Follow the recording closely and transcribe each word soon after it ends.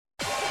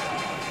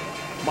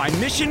My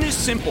mission is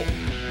simple,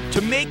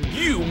 to make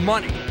you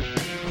money.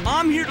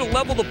 I'm here to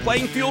level the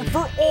playing field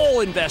for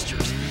all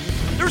investors.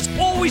 There's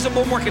always a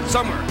bull market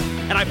somewhere,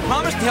 and I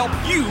promise to help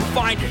you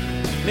find it.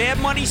 Mad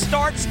Money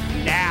starts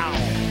now.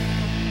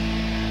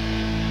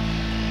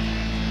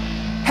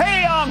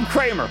 Hey, I'm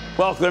Cramer.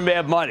 Welcome to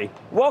Mad Money.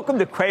 Welcome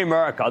to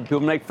Cramerica. I'll do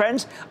them like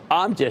friends.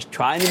 I'm just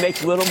trying to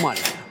make a little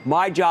money.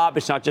 My job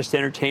is not just to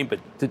entertain, but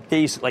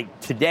today's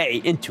like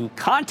today into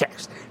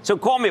context. So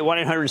call me at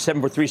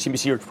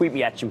 1-800-743-CBC or tweet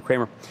me at Jim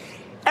Cramer.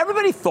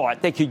 Everybody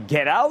thought they could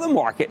get out of the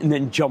market and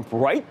then jump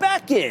right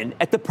back in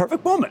at the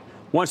perfect moment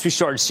once we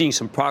started seeing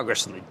some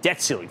progress on the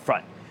debt ceiling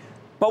front.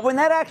 But when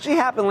that actually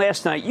happened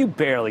last night, you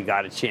barely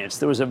got a chance.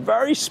 There was a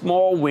very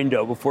small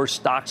window before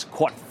stocks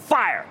caught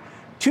fire.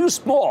 Too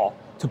small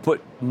to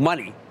put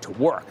money to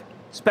work,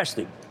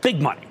 especially big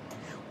money,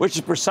 which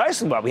is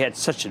precisely why we had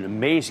such an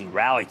amazing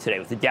rally today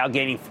with the Dow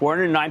gaining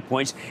 409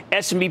 points,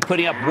 S&P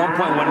putting up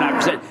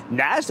 1.19%,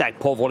 NASDAQ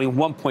pole vaulting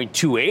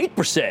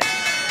 1.28%.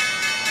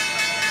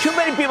 Too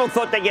many people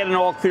thought they'd get an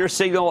all-clear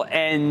signal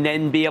and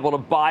then be able to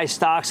buy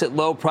stocks at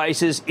low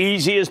prices,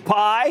 easy as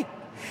pie.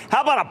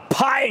 How about a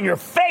pie in your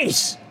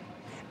face?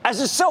 As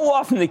is so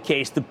often the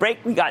case, the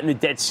break we got in the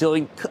debt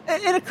ceiling,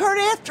 it occurred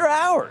after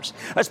hours.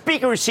 A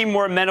speaker who seemed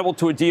more amenable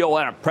to a deal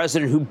and a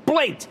president who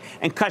blinked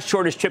and cut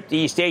short his trip to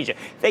East Asia.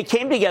 They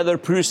came together to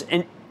produce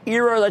an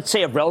era, let's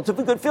say, of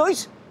relatively good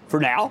feelings for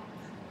now.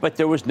 But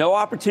there was no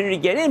opportunity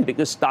to get in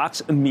because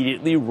stocks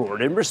immediately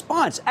roared in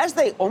response, as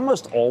they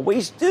almost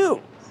always do.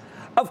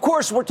 Of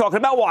course, we're talking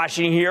about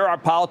Washington here. Our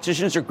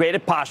politicians are great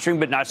at posturing,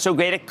 but not so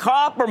great at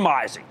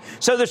compromising.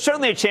 So there's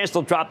certainly a chance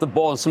they'll drop the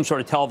ball in some sort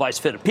of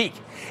televised fit of pique.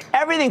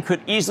 Everything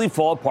could easily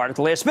fall apart at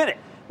the last minute,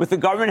 with the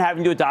government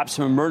having to adopt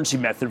some emergency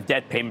method of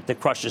debt payment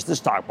that crushes the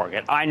stock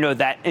market. I know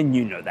that, and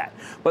you know that.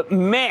 But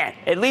man,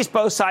 at least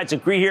both sides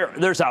agree here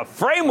there's a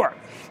framework.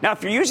 Now,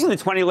 if you're using the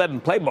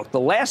 2011 playbook, the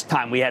last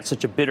time we had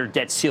such a bitter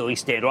debt ceiling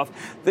standoff,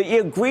 the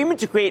agreement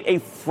to create a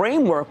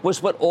framework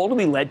was what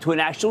ultimately led to an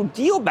actual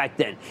deal back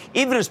then,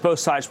 even as both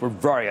sides were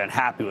very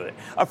unhappy with it.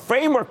 A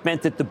framework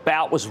meant that the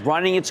bout was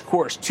running its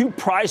course. Two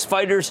prize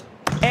fighters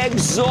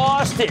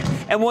exhausted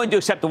and willing to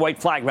accept the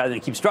white flag rather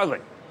than keep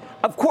struggling.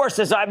 Of course,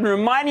 as I've been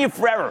reminding you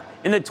forever,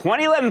 in the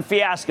 2011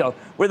 fiasco,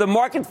 where the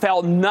market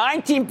fell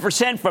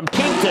 19% from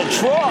peak to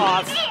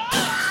trough,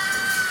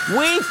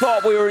 we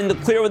thought we were in the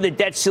clear with the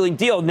debt ceiling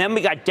deal, and then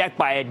we got decked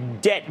by a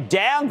debt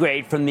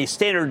downgrade from the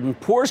Standard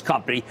 & Poor's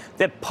company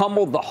that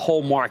pummeled the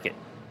whole market.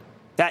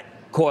 That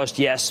caused,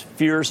 yes,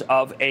 fears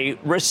of a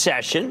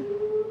recession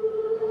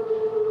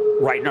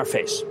right in our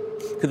face.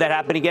 Could that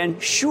happen again?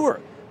 Sure.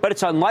 But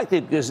it's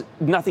unlikely because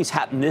nothing's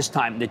happened this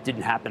time that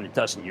didn't happen a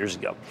dozen years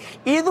ago.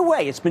 Either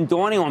way, it's been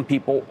dawning on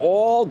people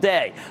all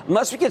day.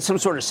 Unless we get some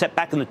sort of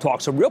setback in the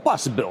talks, a real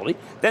possibility,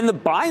 then the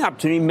buying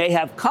opportunity may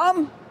have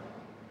come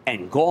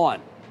and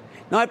gone.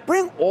 Now, I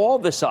bring all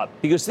this up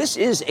because this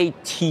is a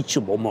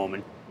teachable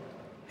moment.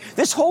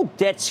 This whole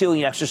debt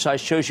ceiling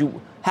exercise shows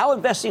you how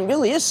investing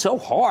really is so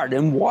hard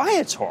and why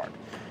it's hard.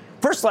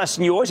 First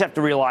lesson, you always have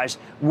to realize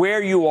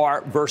where you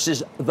are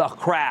versus the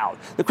crowd.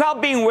 The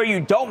crowd being where you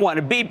don't want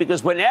to be,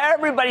 because when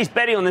everybody's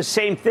betting on the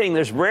same thing,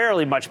 there's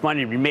rarely much money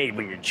to be made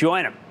when you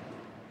join them.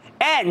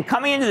 And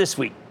coming into this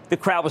week, the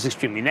crowd was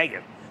extremely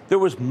negative. There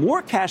was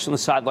more cash on the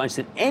sidelines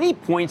than any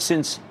point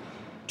since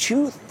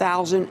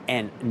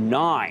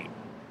 2009.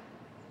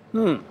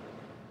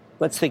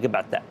 Let's think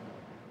about that.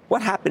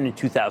 What happened in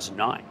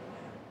 2009?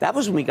 That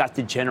was when we got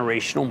the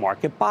generational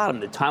market bottom,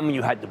 the time when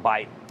you had to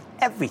buy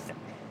everything.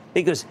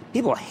 Because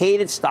people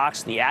hated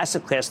stocks, and the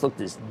asset class looked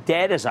as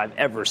dead as I've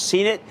ever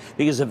seen it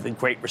because of the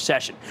Great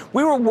Recession.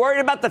 We were worried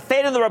about the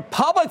fate of the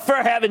republic, for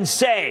heaven's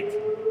sake.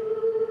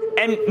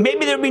 And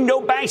maybe there'd be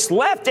no banks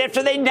left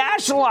after they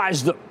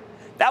nationalized them.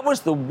 That was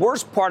the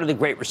worst part of the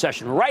Great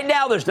Recession. Right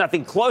now, there's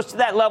nothing close to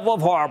that level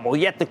of horrible.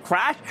 Yet the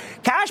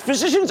cash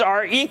positions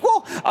are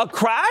equal. A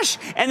crash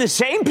and the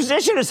same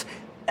position is...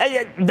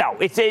 no,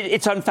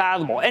 it's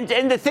unfathomable. And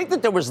to think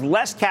that there was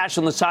less cash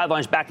on the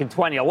sidelines back in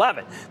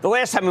 2011, the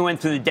last time we went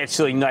through the debt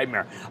ceiling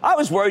nightmare, I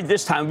was worried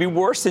this time would be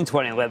worse than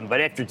 2011. But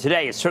after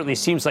today, it certainly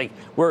seems like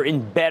we're in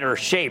better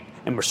shape,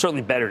 and we're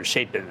certainly better in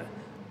shape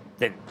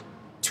than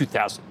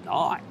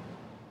 2009.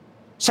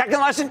 Second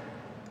lesson,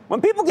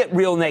 when people get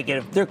real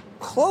negative, they're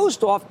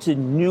closed off to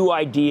new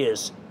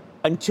ideas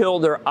until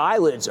their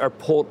eyelids are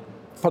pulled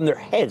from their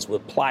heads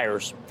with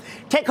pliers.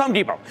 Take Home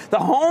Depot. The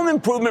home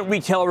improvement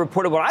retailer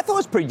reported what I thought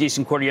was a pretty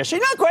decent quarter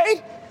yesterday. Not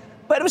great,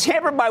 but it was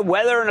hampered by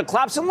weather and a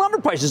collapse in lumber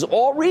prices.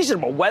 All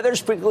reasonable. Weather is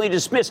frequently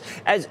dismissed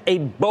as a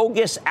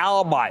bogus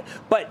alibi.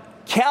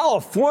 But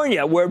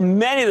California, where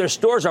many of their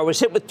stores are, was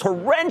hit with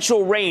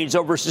torrential rains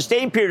over a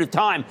sustained period of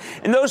time,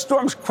 and those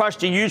storms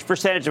crushed a huge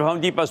percentage of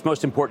Home Depot's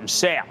most important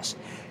sales.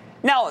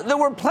 Now, there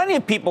were plenty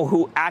of people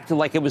who acted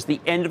like it was the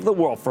end of the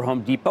world for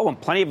Home Depot,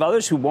 and plenty of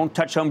others who won't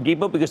touch Home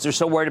Depot because they're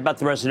so worried about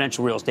the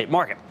residential real estate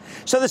market.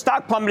 So the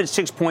stock plummeted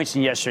 6 points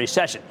in yesterday's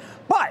session.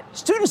 But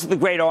students of the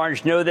Great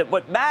Orange know that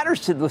what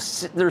matters to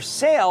their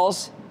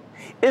sales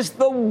is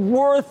the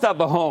worth of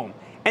a home.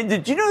 And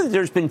did you know that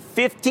there's been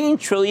 $15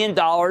 trillion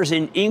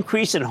in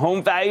increase in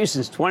home values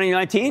since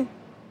 2019?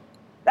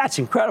 That's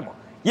incredible.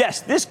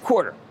 Yes, this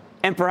quarter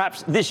and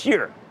perhaps this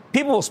year,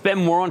 people will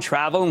spend more on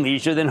travel and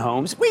leisure than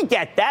homes. We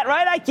get that,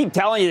 right? I keep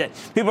telling you that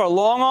people are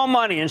long on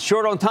money and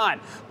short on time.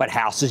 But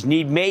houses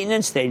need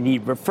maintenance. They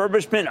need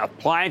refurbishment.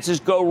 Appliances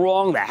go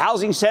wrong. The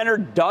housing center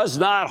does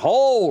not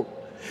hold.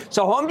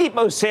 So Home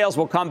Depot sales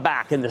will come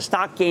back, and the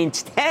stock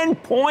gains 10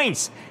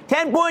 points.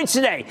 10 points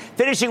today,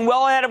 finishing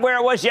well ahead of where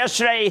it was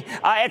yesterday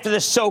after the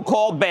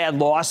so-called bad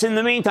loss. In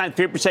the meantime,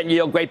 3%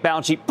 yield, great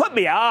balance sheet. Put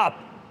me up.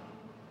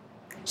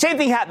 Same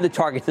thing happened to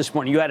Target this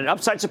morning. You had an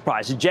upside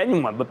surprise, a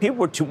genuine one, but people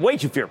were way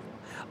too fearful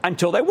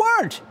until they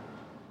weren't.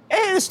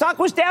 And the stock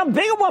was down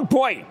big at one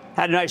point.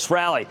 Had a nice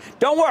rally.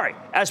 Don't worry.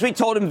 As we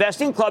told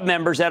Investing Club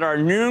members at our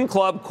noon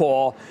club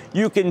call,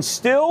 you can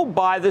still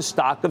buy the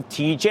stock of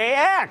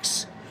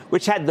TJX,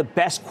 which had the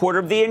best quarter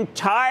of the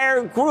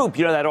entire group.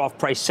 You know, that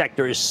off-price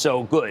sector is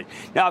so good.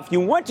 Now, if you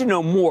want to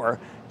know more,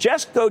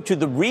 just go to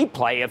the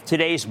replay of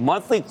today's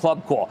monthly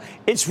club call.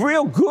 It's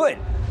real good.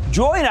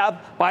 Join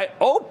up by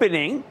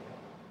opening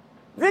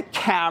the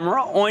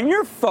camera on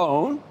your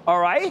phone, all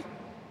right,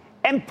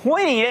 and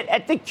pointing it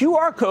at the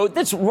QR code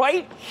that's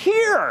right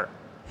here.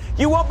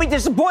 You won't be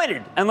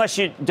disappointed unless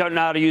you don't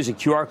know how to use a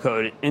QR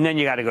code, and then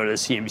you got to go to the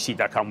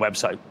CNBC.com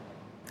website.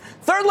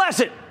 Third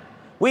lesson.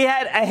 We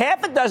had a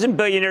half a dozen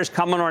billionaires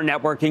come on our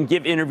network and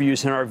give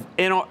interviews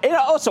in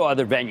also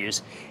other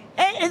venues.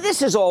 And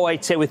this is all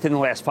I'd say within the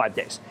last 5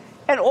 days.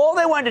 And all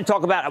they wanted to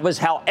talk about was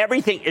how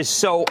everything is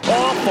so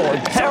awful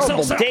and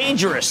terrible,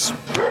 dangerous.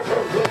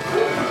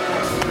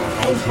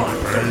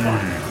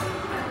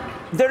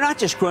 They're not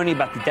just groaning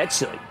about the debt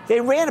ceiling.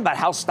 They ran about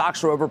how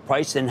stocks are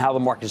overpriced and how the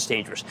market is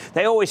dangerous.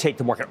 They always hate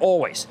the market,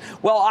 always.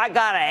 Well, I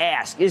got to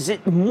ask, is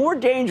it more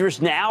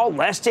dangerous now,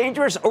 less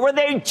dangerous, or were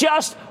they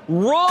just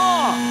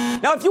wrong?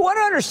 Now, if you want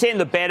to understand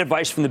the bad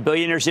advice from the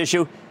billionaires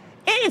issue,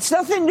 it's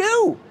nothing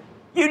new.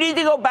 You need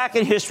to go back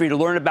in history to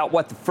learn about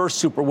what the first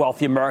super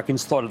wealthy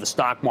Americans thought of the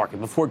stock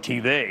market before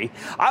TV.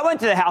 I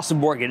went to the House of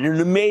Morgan, an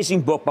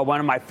amazing book by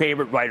one of my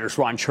favorite writers,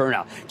 Ron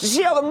Chernow, to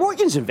see how the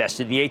Morgans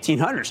invested in the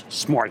 1800s.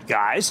 Smart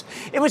guys.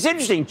 It was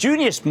interesting.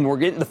 Junius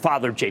Morgan, the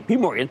father of J.P.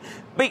 Morgan,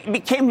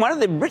 became one of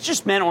the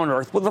richest men on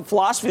earth with a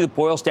philosophy that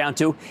boils down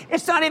to,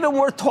 it's not even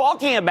worth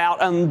talking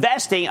about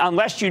investing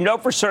unless you know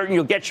for certain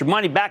you'll get your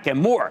money back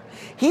and more.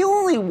 He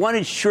only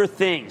wanted sure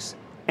things,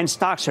 and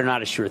stocks are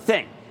not a sure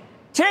thing.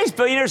 Today's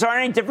billionaires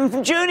aren't any different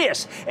from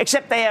Junius,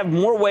 except they have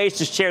more ways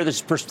to share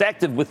this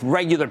perspective with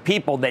regular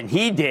people than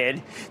he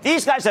did.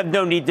 These guys have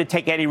no need to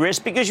take any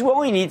risk because you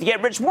only need to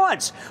get rich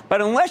once.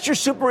 But unless you're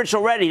super rich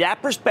already,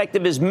 that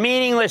perspective is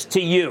meaningless to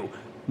you.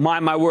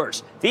 Mind my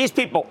words. These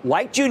people,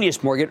 like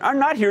Junius Morgan, are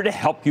not here to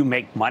help you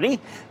make money.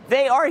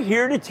 They are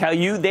here to tell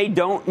you they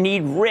don't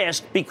need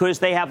risk because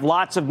they have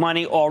lots of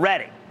money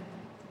already.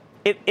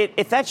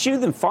 If that's you,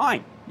 then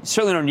fine. You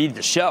certainly don't need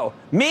the show.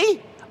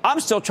 Me, I'm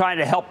still trying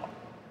to help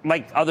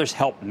like others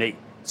help me.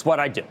 It's what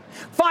I do.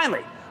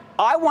 Finally,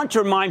 I want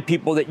to remind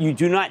people that you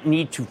do not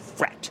need to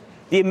fret.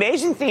 The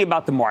amazing thing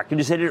about the market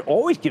is that it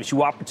always gives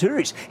you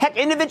opportunities. Heck,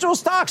 individual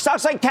stocks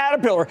like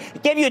Caterpillar,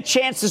 it gave you a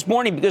chance this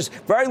morning because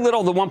very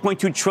little of the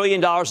 $1.2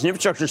 trillion in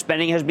infrastructure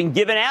spending has been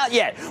given out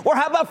yet. Or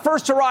how about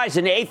First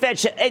Horizon?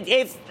 This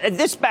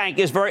bank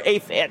is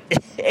FHN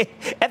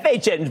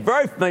is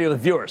very familiar with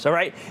viewers, all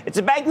right? It's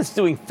a bank that's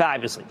doing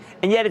fabulously.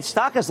 And yet its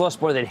stock has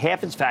lost more than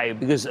half its value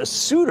because a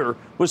suitor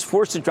was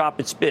forced to drop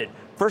its bid.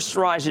 First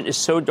Horizon is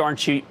so darn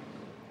cheap,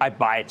 I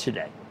buy it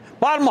today.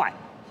 Bottom line.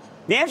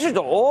 The answer to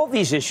all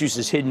these issues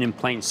is hidden in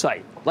plain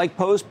sight, like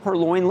Poe's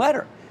purloined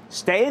letter.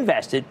 Stay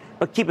invested,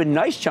 but keep a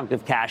nice chunk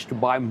of cash to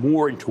buy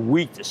more into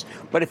weakness.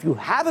 But if you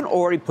haven't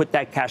already put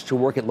that cash to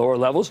work at lower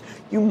levels,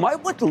 you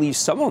might want to leave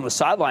some on the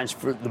sidelines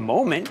for the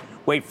moment,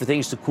 wait for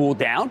things to cool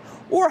down,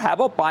 or how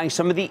about buying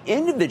some of the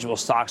individual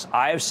stocks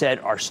I have said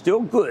are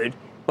still good,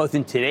 both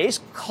in today's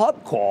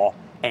club call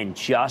and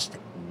just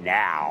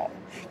now.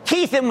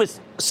 Keith in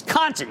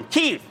Wisconsin.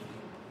 Keith.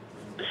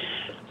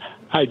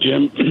 Hi,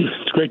 Jim.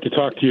 It's great to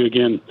talk to you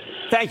again.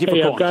 Thank you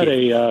for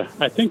calling.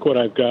 I think what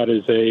I've got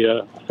is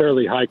a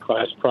fairly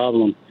high-class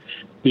problem.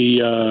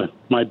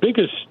 My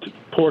biggest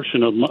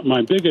portion of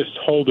my biggest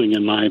holding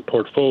in my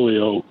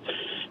portfolio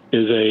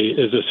is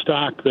a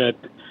stock that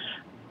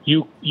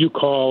you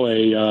call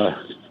a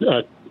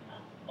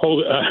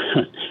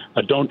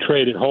don't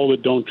trade it, hold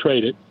it, don't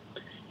trade it,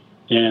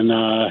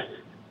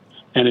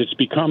 and it's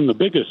become the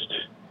biggest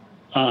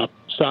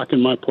stock in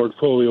my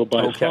portfolio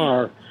by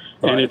far.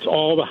 And it's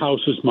all the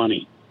house's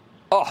money.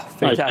 Oh,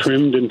 fantastic. I've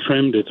trimmed and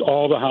trimmed. It's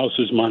all the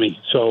house's money.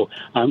 So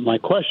my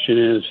question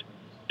is,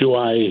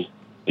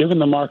 given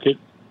the market,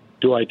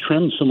 do I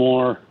trim some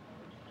more,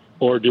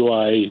 or do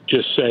I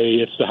just say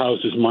it's the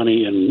house's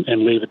money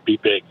and leave it be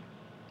big?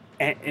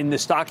 And the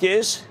stock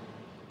is?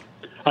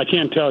 I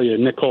can't tell you.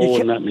 Nicole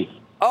wouldn't let me.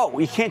 Oh,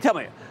 you can't tell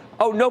me.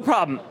 Oh, no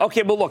problem.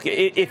 Okay, well, look,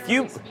 if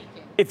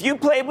you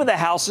played with the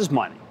house's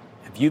money,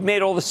 if you've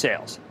made all the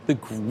sales, the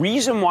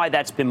reason why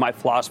that's been my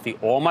philosophy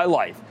all my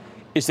life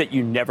is that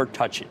you never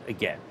touch it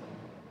again.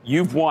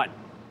 You've won.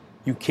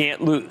 You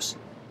can't lose.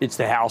 It's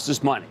the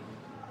house's money.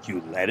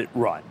 You let it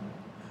run.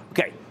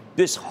 Okay,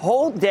 this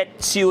whole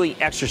debt ceiling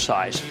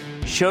exercise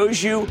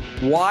shows you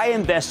why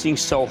investing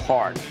so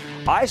hard.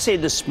 I say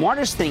the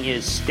smartest thing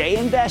is stay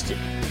invested,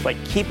 but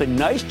keep a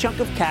nice chunk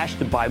of cash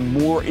to buy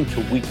more into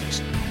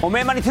weakness. On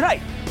Mad Money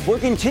tonight, we're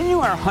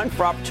continuing our hunt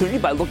for opportunity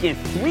by looking at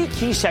three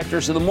key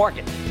sectors of the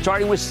market,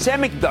 starting with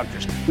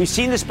semiconductors. We've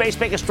seen the space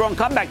make a strong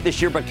comeback this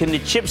year, but can the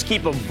chips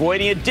keep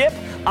avoiding a dip?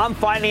 I'm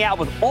finding out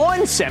with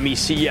OnSemi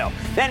CEO.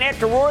 Then,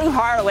 after roaring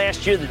higher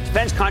last year, the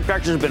defense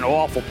contractors have been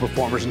awful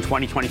performers in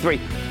 2023.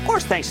 Of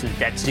course, thanks to the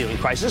debt ceiling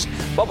crisis.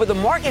 But with the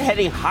market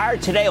heading higher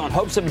today on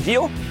hopes of a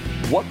deal,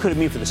 what could it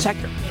mean for the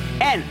sector?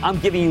 And I'm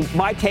giving you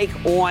my take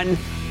on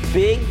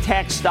big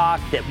tech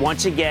stock that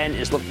once again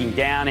is looking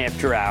down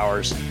after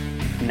hours,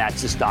 and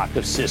that's the stock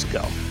of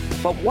Cisco.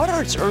 But what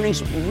are its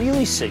earnings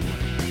really signaling?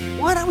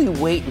 Why don't we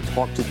wait and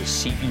talk to the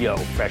CEO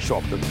fresh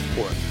off the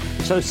report?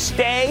 So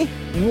stay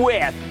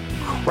with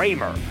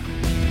Cramer.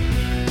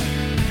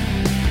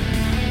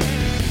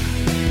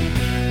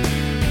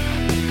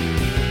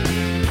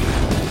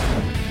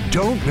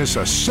 Don't miss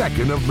a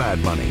second of Mad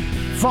Money.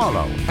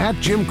 Follow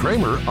 @Jim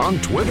Cramer on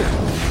Twitter.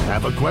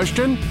 Have a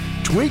question?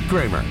 Tweet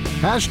Cramer.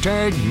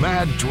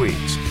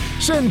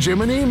 #MadTweets. Send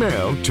Jim an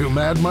email to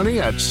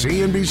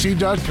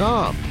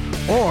madmoney@cnbc.com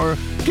or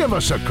give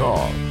us a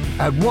call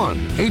at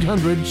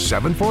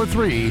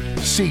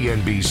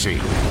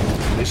 1-800-743-CNBC.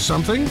 Miss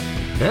something?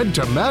 Head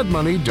to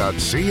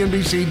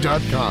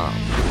madmoney.cnbc.com.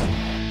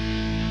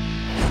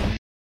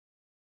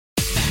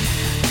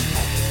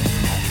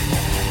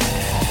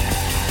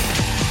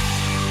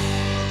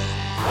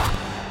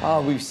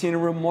 We've seen a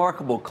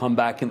remarkable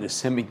comeback in the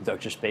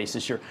semiconductor space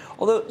this year,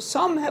 although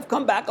some have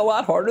come back a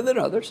lot harder than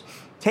others.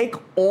 Take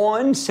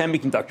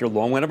OnSemi,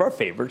 one of our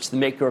favorites, the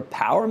maker of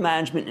power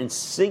management and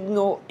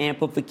signal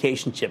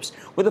amplification chips,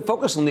 with a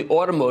focus on the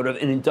automotive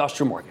and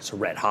industrial markets,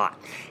 red hot.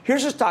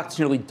 Here's a stock that's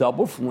nearly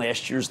doubled from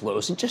last year's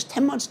lows in just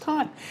 10 months'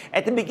 time.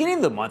 At the beginning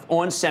of the month,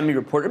 OnSemi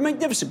reported a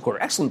magnificent quarter,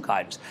 excellent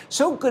guidance.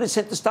 So good it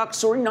sent the stock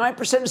soaring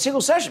 9% in a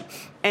single session.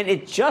 And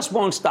it just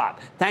won't stop,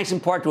 thanks in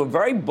part to a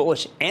very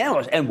bullish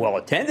analyst and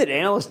well-attended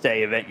Analyst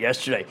Day event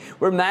yesterday,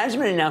 where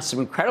management announced some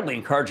incredibly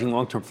encouraging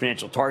long-term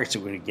financial targets that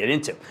we're going to get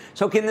into.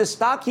 So can this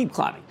stock keep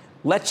climbing?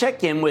 Let's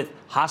check in with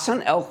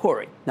Hassan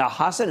El-Khoury. Now,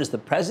 Hassan is the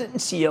president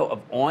and CEO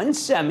of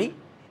OnSemi.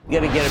 We're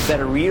going to get a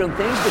better read on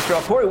things. Mr.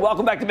 El-Khoury,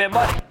 welcome back to Mad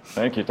Money.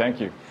 Thank you.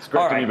 It's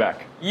great to be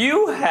back.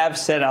 You have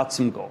set out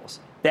some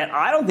goals that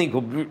I don't think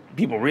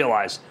people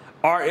realize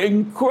are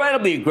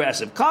incredibly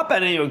aggressive.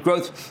 Compound annual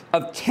growth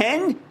of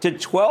 10 to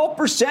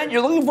 12%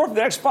 you're looking for the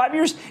next 5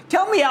 years.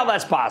 Tell me how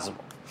that's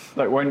possible.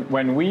 Look,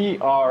 when we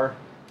are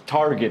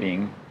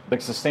targeting the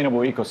sustainable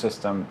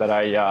ecosystem that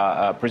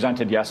I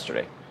presented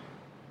yesterday,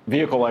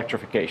 vehicle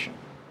electrification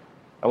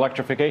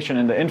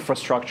in the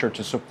infrastructure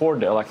to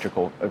support the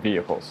electrical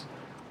vehicles,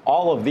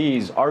 all of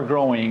these are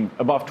growing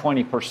above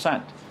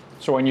 20%.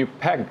 So when you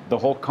peg the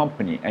whole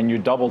company and you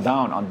double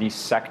down on these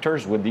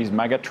sectors with these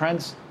mega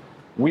trends,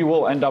 we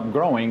will end up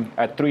growing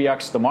at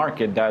 3x the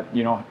market that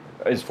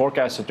is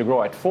forecasted to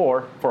grow at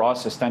 4. For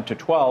us, is 10 to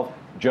 12.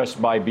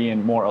 Just by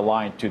being more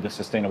aligned to the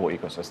sustainable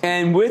ecosystem.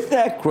 And with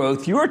that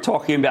growth, you are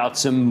talking about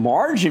some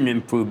margin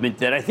improvement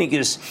that I think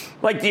is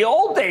like the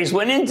old days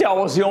when Intel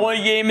was the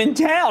only game in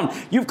town.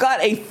 You've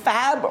got a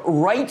Fab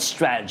Right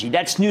strategy.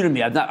 That's new to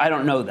me. I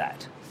don't know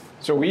that.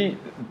 So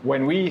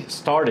when we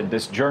started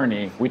this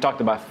journey, we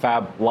talked about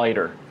Fab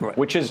Lighter, right,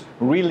 which is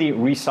really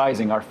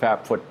resizing our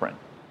fab footprint.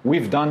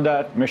 We've done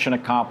that, mission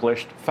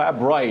accomplished.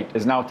 Fab Right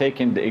is now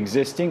taking the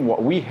existing,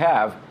 what we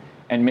have,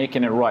 and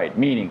making it right,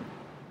 meaning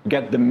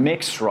get the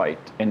mix right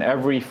in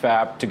every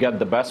fab to get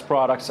the best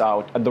products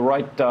out at the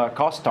right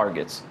cost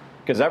targets.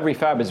 Because every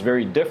fab is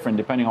very different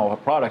depending on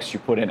what products you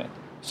put in it.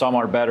 Some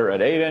are better at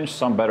 8-inch,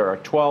 some better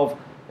at 12.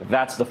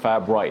 That's the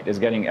Fab Right, is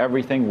getting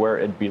everything where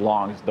it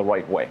belongs the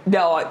right way.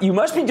 Now, you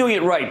must be doing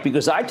it right,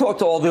 because I talked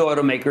to all the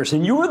automakers,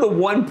 and you were the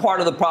one part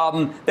of the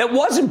problem that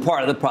wasn't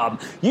part of the problem.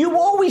 You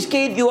always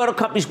gave the auto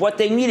companies what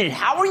they needed.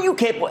 How are you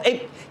capable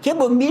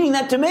of meeting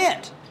that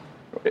demand?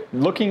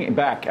 Looking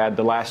back at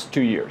the last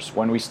 2 years,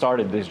 when we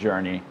started this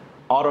journey,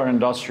 auto and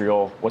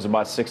industrial was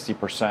about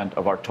 60%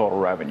 of our total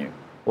revenue.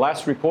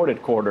 Last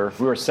reported quarter,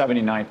 we were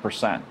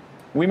 79%.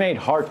 We made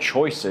hard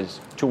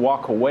choices to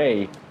walk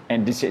away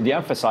and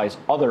de-emphasize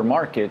other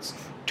markets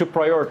to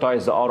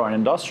prioritize the auto and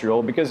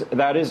industrial, because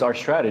that is our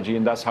strategy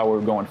and that's how we're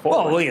going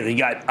forward. Well, look, you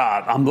got.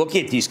 I'm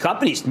looking at these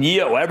companies.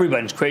 NIO,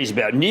 everybody's crazy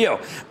about NIO,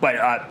 but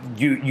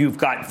you've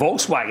got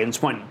Volkswagen.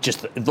 It's one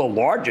just the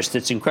largest.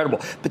 It's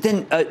incredible. But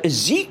then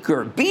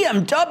Zeekr,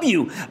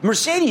 BMW,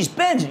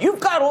 Mercedes-Benz.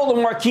 You've got all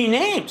the marquee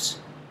names.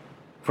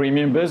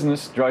 Premium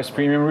business drives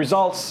premium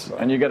results,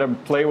 and you got to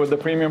play with the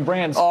premium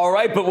brands. All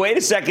right, but wait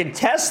a second.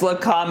 Tesla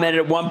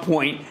commented at one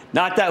point,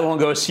 not that long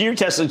ago, a senior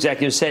Tesla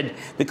executive said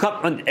the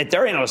company at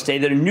their analyst day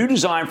that a new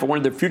design for one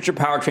of their future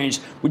powertrains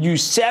would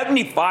use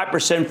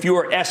 75%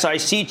 fewer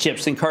SiC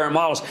chips than current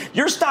models.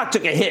 Your stock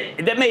took a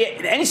hit. That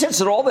made any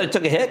sense at all that it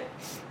took a hit?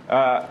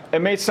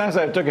 It made sense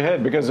that it took a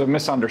hit because of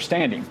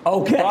misunderstanding.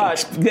 Okay,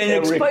 but then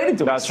explain it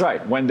to us. That's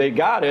right. When they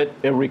got it,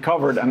 it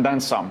recovered and then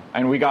some.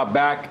 And we got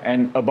back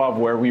and above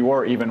where we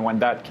were even when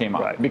that came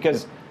out. Right.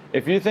 Because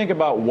if you think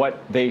about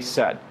what they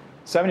said,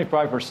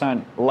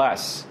 75%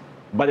 less,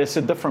 but it's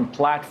a different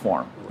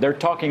platform. They're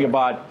talking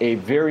about a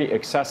very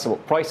accessible,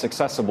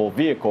 price-accessible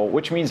vehicle,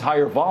 which means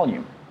higher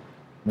volume.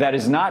 That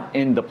is not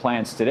in the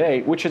plans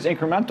today, which is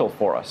incremental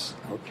for us.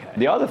 Okay.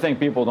 The other thing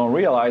people don't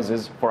realize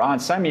is for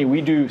onsemi,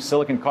 we do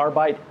silicon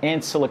carbide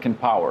and silicon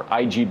power,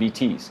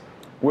 IGBTs.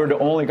 We're the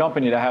only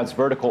company that has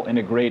vertical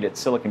integrated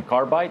silicon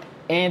carbide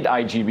and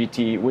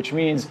IGBT, which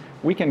means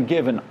we can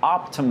give an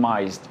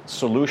optimized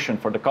solution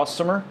for the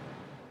customer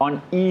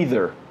on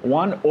either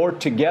one or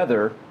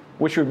together,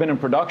 which we've been in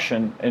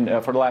production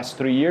for the last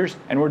 3 years,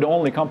 and we're the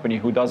only company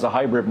who does a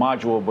hybrid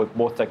module with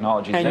both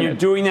technologies And in you're it.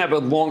 doing that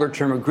with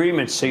longer-term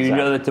agreements, so you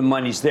know that the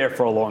money's there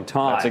for a long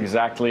time. That's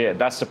exactly it.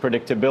 That's the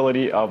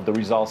predictability of the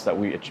results that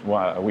we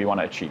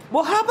want to achieve.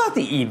 Well, how about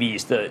the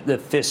EVs, the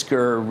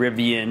Fisker,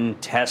 Rivian,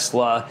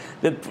 Tesla?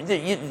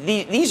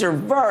 These are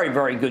very,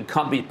 very good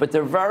companies, but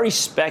they're very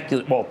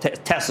speculative. Well,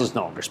 Tesla's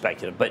no longer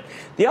speculative, but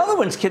the other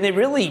ones, can they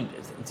really?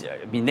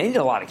 I mean, they need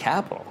a lot of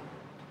capital.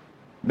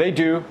 They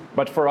do,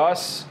 but for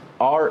us,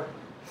 our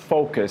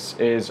focus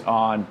is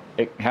on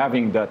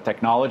having the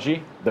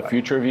technology, the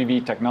future of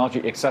EV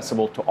technology,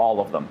 accessible to all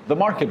of them. The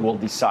market will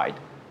decide.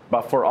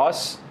 But for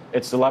us,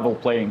 it's the level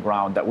playing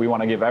ground that we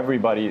want to give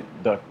everybody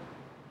the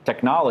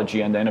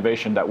technology and the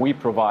innovation that we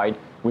provide.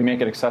 We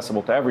make it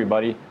accessible to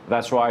everybody.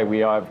 That's why we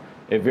have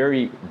a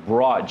very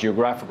broad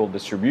geographical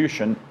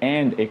distribution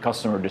and a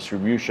customer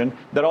distribution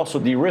that also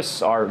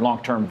de-risks our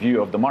long-term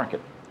view of the market.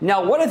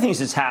 Now, one of the things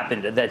that's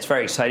happened that's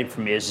very exciting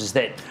for me is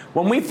that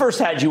when we first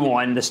had you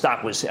on, the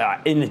stock was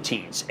in the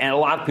teens, and a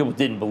lot of people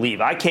didn't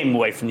believe. I came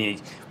away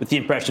with the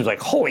impression of like,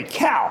 holy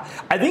cow,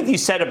 I think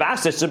these set of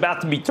assets are about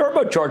to be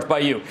turbocharged by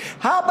you.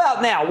 How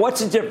about now?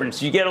 What's the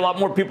difference? You get a lot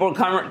more people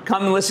to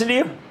come and listen to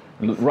you?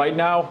 Right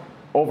now,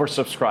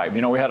 oversubscribed.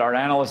 You know, we had our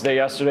analyst day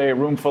yesterday, a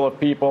room full of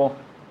people.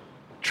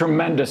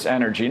 Tremendous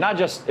energy. Not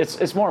just,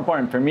 it's more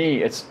important for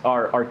me, it's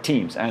our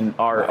teams and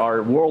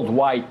our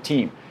worldwide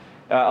team.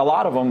 A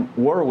lot of them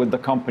were with the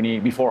company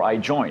before I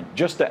joined.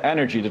 Just the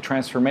energy, the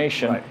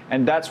transformation,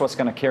 and that's what's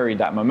going to carry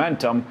that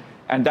momentum.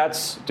 And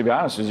that's, to be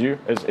honest with you,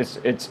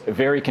 it's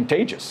very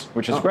contagious,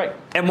 which is great.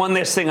 And one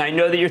last thing, I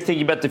know that you're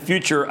thinking about the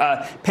future.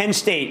 Penn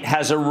State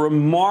has a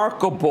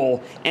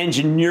remarkable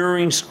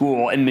engineering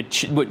school and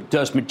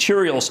does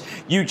materials.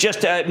 You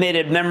just made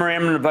a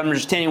memorandum of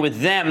understanding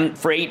with them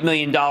for $8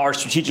 million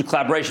strategic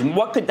collaboration.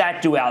 What could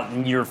that do out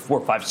in year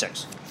 4, 5,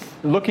 6?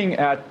 Looking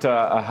at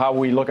how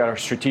we look at our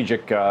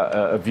strategic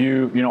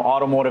view, you know,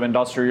 automotive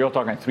industry, you're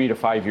talking 3 to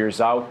 5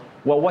 years out.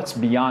 Well, what's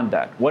beyond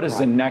that? What is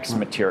the next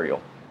material?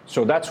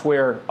 So that's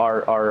where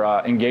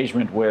our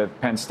engagement with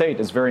Penn State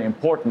is very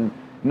important,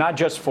 not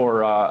just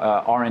for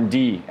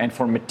R&D and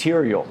for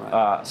material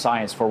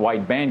science for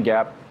wide band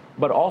gap,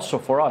 but also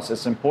for us,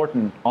 it's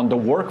important on the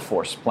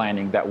workforce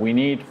planning that we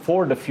need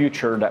for the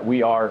future that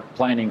we are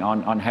planning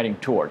on heading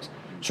towards.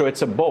 So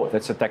it's both.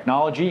 It's a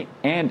technology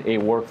and a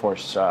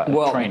workforce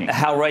training.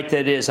 How right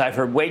that is. I've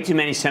heard way too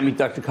many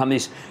semiconductor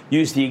companies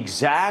use the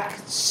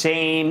exact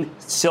same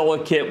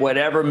silicate,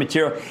 whatever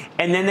material,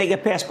 and then they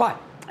get passed by.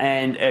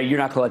 And you're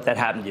not going to let that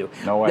happen to you.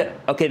 No way.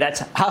 Okay,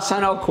 that's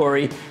Hassan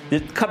Al-Khoury.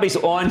 The company's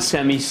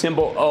OnSemi,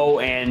 symbol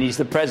ON. He's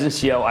the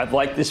president and CEO. I've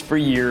liked this for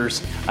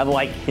years. I've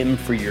liked him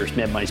for years.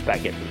 Mad Money's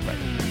back in.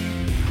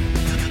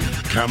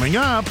 Coming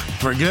up,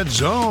 forget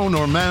zone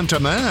or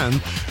man-to-man.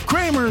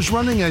 Cramer's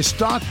running a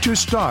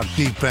stock-to-stock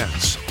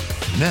defense.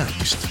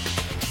 Next.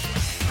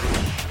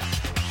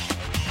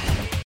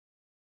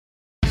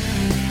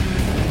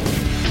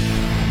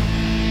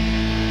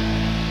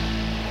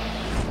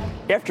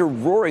 After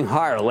roaring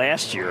higher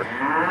last year,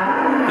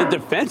 the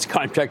defense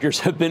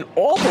contractors have been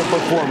awful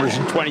performers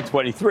in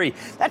 2023.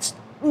 That's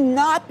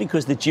not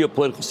because the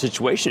geopolitical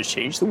situation has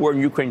changed. The war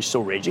in Ukraine is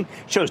still raging,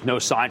 shows no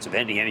signs of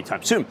ending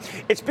anytime soon.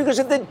 It's because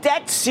of the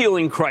debt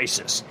ceiling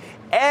crisis.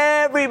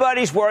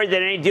 Everybody's worried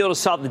that any deal to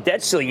solve the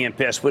debt ceiling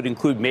impasse would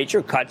include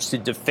major cuts to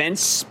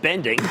defense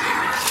spending,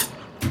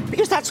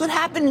 because that's what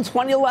happened in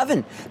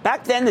 2011.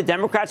 Back then, the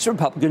Democrats and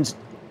Republicans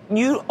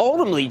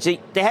ultimately,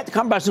 they had to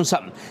compromise on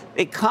something.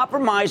 They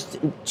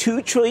compromised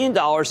 $2 trillion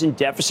in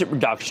deficit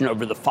reduction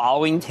over the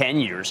following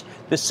 10 years,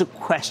 the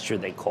sequester,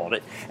 they called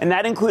it. And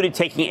that included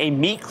taking a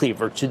meat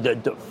cleaver to the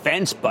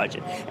defense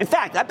budget. In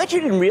fact, I bet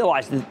you didn't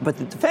realize that, but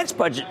the defense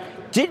budget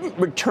didn't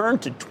return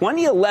to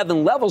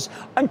 2011 levels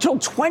until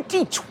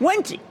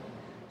 2020.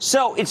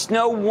 So it's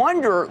no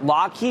wonder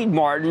Lockheed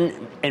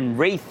Martin and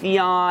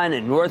Raytheon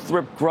and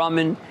Northrop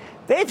Grumman,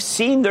 they've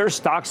seen their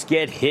stocks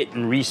get hit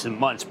in recent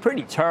months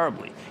pretty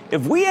terribly.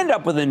 If we end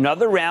up with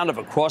another round of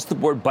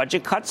across-the-board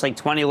budget cuts like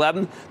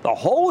 2011, the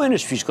whole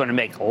industry is going to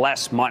make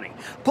less money.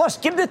 Plus,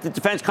 given that the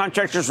defense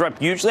contractors were up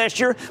huge last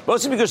year,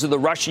 mostly because of the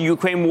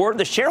Russia-Ukraine war,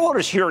 the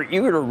shareholders here are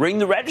eager to ring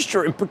the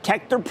register and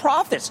protect their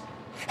profits.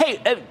 Hey,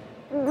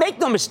 make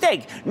no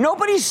mistake,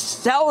 nobody's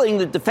selling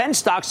the defense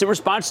stocks in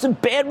response to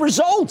bad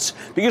results,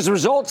 because the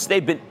results,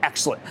 they've been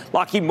excellent.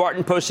 Lockheed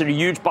Martin posted a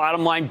huge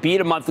bottom line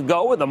beat a month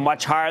ago with a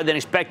much higher than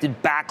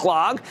expected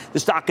backlog. The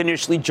stock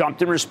initially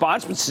jumped in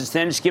response, but since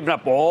then it's given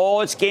up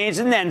all its gains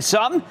and then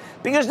some,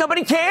 because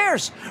nobody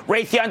cares.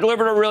 Raytheon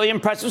delivered a really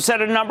impressive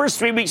set of numbers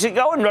 3 weeks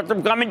ago, and Northrop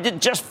Grumman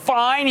did just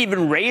fine,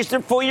 even raised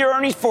their full-year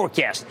earnings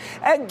forecast.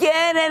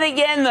 Again and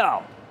again,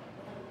 though,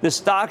 the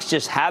stocks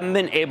just haven't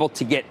been able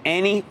to get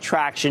any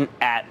traction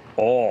at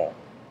all.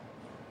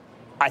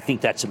 I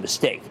think that's a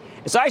mistake.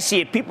 As I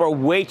see it, people are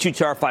way too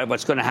terrified of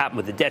what's going to happen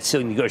with the debt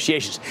ceiling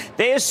negotiations.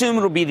 They assume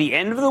it'll be the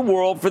end of the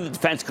world for the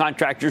defense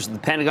contractors and the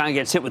Pentagon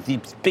gets hit with these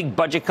big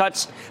budget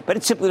cuts, but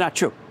it's simply not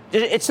true.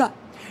 It's not.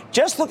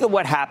 Just look at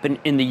what happened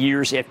in the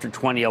years after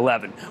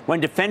 2011,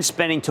 when defense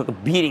spending took a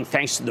beating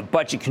thanks to the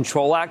Budget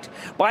Control Act.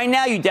 By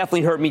now, you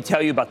definitely heard me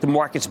tell you about the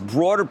market's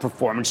broader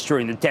performance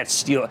during the debt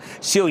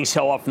ceiling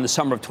sell-off in the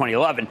summer of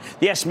 2011.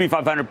 The S&P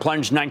 500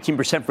 plunged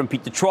 19% from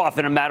peak to trough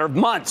in a matter of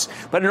months.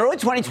 But in early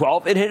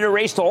 2012, it had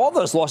erased all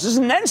those losses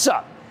and then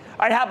some. All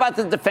right, how about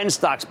the defense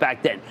stocks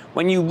back then?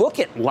 When you look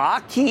at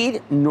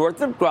Lockheed,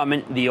 Northrop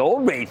Grumman, the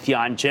old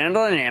Raytheon,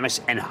 General Dynamics,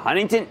 and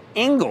Huntington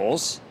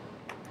Ingalls,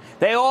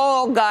 they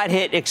all got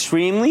hit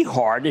extremely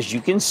hard, as you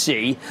can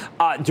see,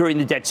 during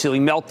the debt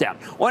ceiling meltdown.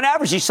 On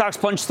average, these stocks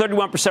plunged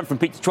 31% from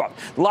peak to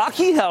trough.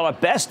 Lockheed held at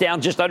best down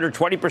just under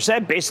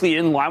 20%, basically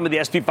in line with the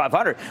S&P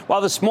 500,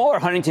 while the smaller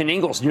Huntington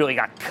Ingalls nearly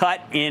got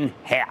cut in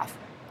half.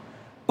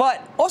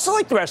 But also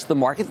like the rest of the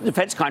market, the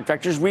defense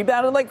contractors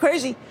rebounded like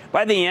crazy.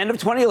 By the end of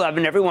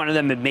 2011, every one of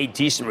them had made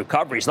decent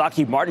recoveries.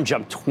 Lockheed Martin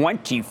jumped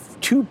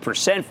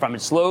 22% from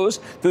its lows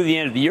through the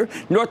end of the year.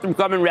 Northrop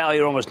Grumman rallied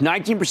almost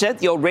 19%.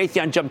 The old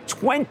Raytheon jumped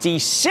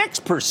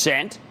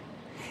 26%.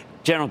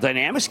 General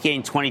Dynamics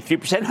gained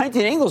 23%.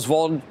 Huntington Ingalls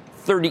vaulted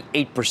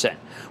 38%.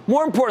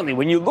 More importantly,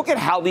 when you look at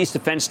how these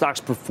defense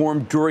stocks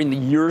performed during the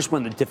years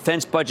when the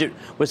defense budget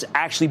was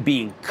actually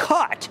being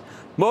cut,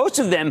 most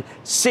of them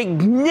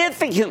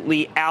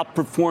significantly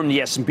outperformed the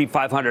S&P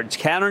 500. It's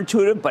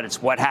counterintuitive, but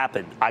it's what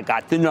happened. I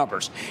got the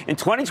numbers. In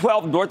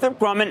 2012, Northrop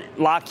Grumman,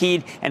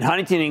 Lockheed, and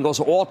Huntington Ingalls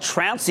all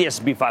trounced the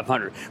S&P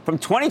 500. From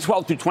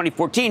 2012 to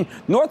 2014,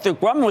 Northrop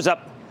Grumman was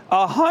up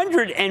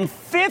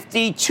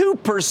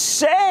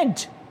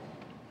 152%.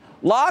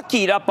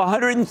 Lockheed up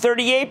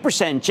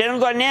 138%. General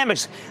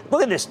Dynamics,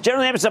 look at this.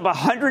 General Dynamics up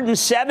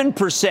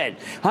 107%.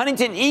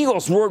 Huntington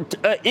Ingalls were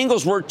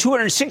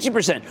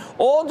 260%.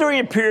 All during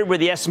a period where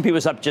the S&P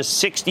was up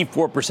just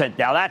 64%.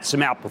 Now that's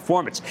some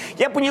outperformance.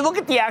 Yet when you look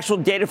at the actual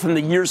data from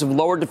the years of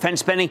lower defense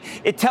spending,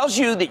 it tells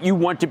you that you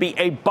want to be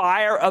a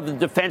buyer of the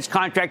defense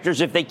contractors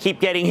if they keep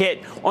getting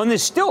hit on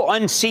this still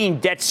unseen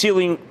debt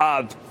ceiling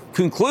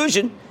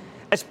conclusion,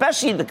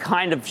 especially the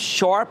kind of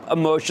sharp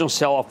emotional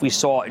sell-off we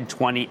saw in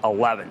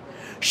 2011.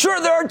 Sure,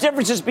 there are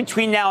differences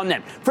between now and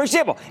then. For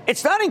example,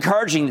 it's not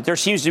encouraging that there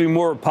seems to be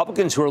more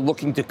Republicans who are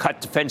looking to cut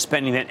defense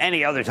spending than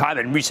any other time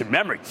in recent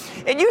memory.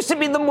 It used to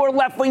be the more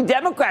left-wing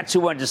Democrats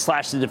who wanted to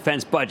slash the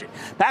defense budget.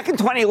 Back in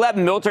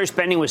 2011, military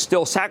spending was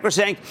still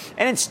sacrosanct,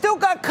 and it still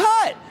got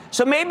cut.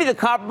 So maybe the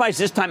compromise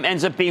this time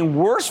ends up being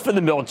worse for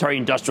the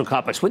military-industrial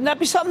complex. Wouldn't that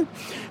be something?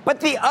 But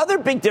the other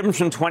big difference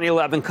from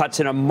 2011 cuts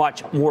in a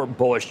much more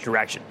bullish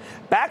direction.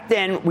 Back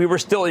then, we were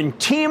still in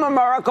Team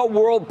America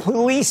World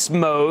Police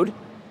mode.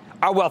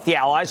 Our wealthy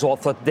allies all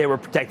thought they were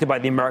protected by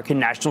the American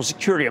national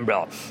security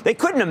umbrella. They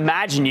couldn't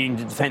imagine needing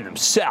to defend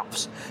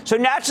themselves. So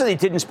naturally, they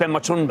didn't spend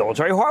much on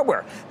military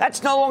hardware.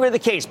 That's no longer the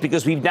case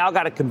because we've now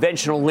got a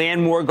conventional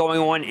land war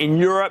going on in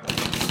Europe.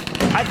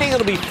 I think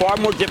it'll be far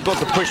more difficult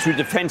to push through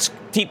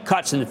deep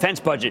cuts in the defense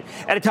budget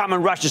at a time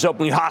when Russia's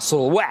openly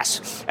hostile to the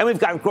West. And we've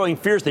got growing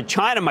fears that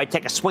China might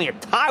take a swing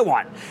at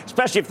Taiwan,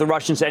 especially if the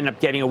Russians end up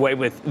getting away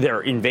with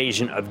their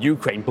invasion of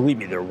Ukraine. Believe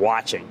me, they're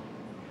watching.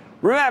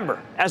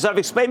 Remember, as I've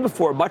explained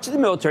before, much of the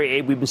military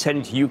aid we've been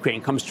sending to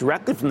Ukraine comes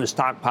directly from the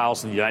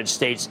stockpiles of the United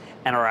States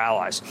and our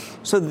allies.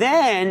 So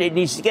then it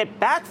needs to get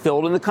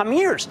backfilled in the coming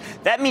years.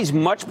 That means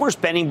much more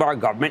spending by our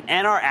government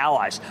and our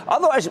allies.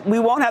 Otherwise, we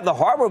won't have the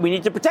hardware we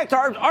need to protect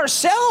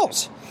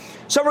ourselves.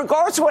 So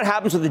regardless of what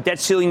happens with the debt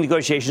ceiling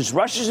negotiations,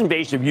 Russia's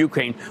invasion of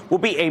Ukraine will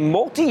be a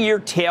multi-year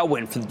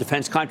tailwind for the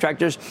defense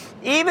contractors,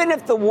 even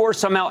if the war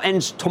somehow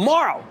ends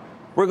tomorrow.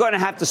 We're going to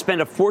have to spend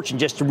a fortune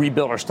just to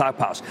rebuild our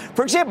stockpiles.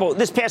 For example,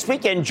 this past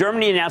weekend,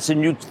 Germany announced a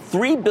new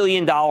 $3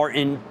 billion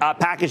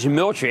package of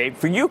military aid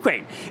for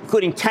Ukraine,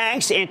 including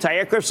tanks,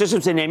 anti-aircraft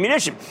systems, and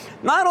ammunition.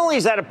 Not only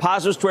is that a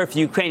positive story for the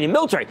Ukrainian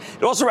military,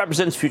 it also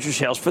represents future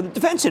sales for the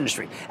defense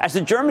industry, as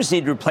the Germans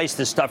need to replace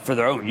this stuff for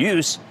their own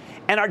use.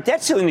 And our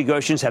debt ceiling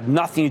negotiations have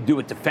nothing to do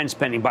with defense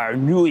spending by our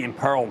newly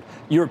imperiled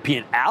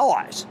European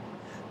allies.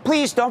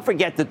 Please don't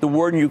forget that the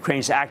war in Ukraine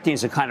is acting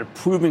as a kind of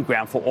proving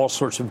ground for all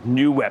sorts of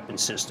new weapon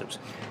systems.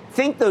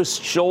 Think those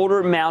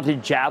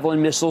shoulder-mounted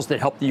Javelin missiles that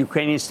helped the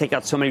Ukrainians take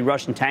out so many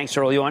Russian tanks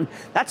early on?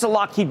 That's a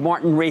Lockheed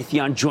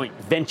Martin-Raytheon joint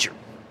venture.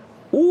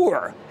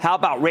 Or how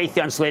about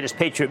Raytheon's latest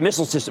Patriot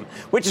missile system,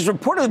 which has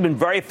reportedly been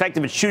very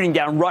effective at shooting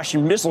down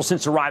Russian missiles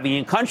since arriving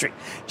in country?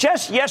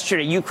 Just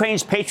yesterday,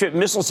 Ukraine's Patriot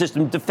missile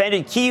system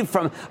defended Kyiv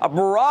from a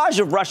barrage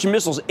of Russian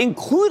missiles,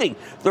 including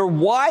their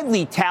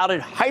widely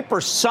touted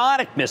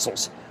hypersonic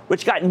missiles,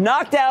 which got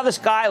knocked out of the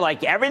sky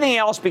like everything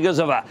else because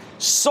of a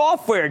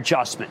software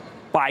adjustment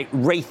by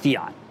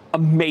Raytheon.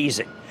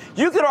 Amazing.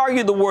 You could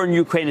argue the war in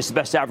Ukraine is the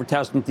best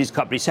advertisement these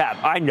companies have.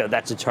 I know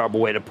that's a terrible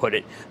way to put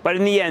it. But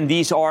in the end,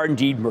 these are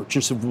indeed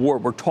merchants of war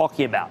we're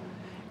talking about.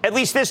 At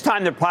least this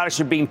time, their products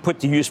are being put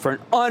to use for an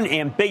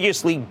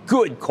unambiguously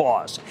good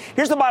cause.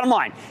 Here's the bottom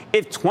line.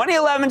 If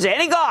 2011's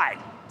any guide,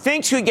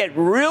 things could get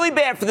really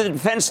bad for the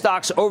defense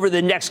stocks over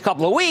the next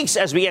couple of weeks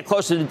as we get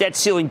closer to the debt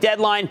ceiling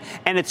deadline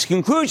and its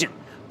conclusion.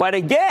 But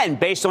again,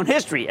 based on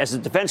history, as the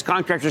defense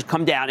contractors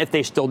come down, if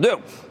they still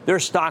do, their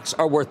stocks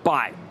are worth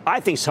buying. I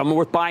think some are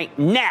worth buying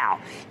now.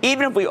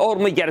 Even if we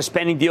ultimately get a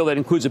spending deal that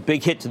includes a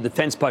big hit to the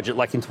defense budget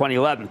like in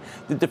 2011,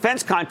 the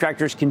defense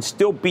contractors can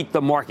still beat the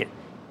market.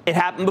 It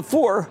happened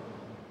before,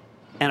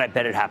 and I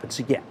bet it happens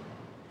again.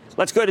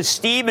 Let's go to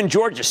Steve in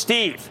Georgia.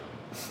 Steve.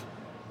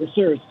 Yes,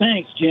 sir.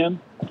 Thanks, Jim.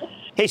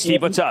 Hey,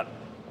 Steve, what's up?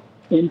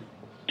 In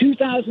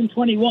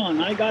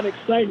 2021, I got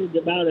excited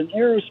about an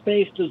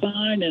aerospace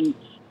design and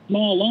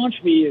small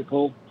launch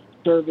vehicle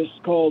service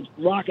called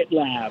Rocket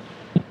Lab.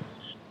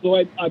 So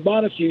I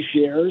bought a few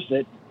shares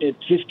at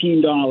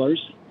 $15.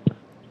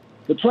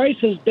 The price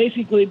has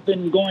basically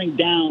been going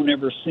down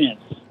ever since.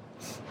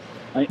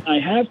 I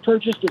have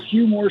purchased a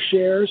few more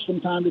shares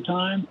from time to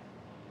time,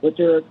 but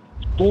they're at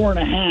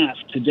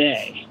 4.5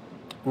 today.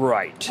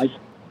 Right.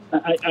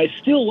 I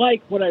still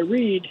like what I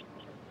read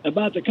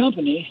about the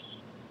company,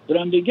 but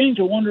I'm beginning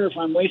to wonder if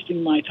I'm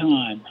wasting my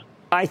time.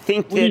 I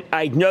think that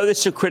I know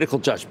this is a critical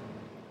judgment,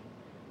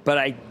 but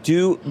I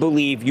do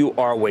believe you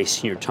are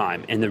wasting your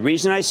time. And the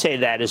reason I say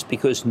that is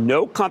because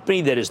no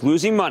company that is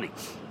losing money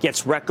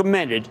gets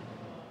recommended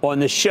on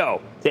the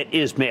show that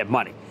is Mad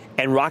Money.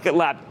 And Rocket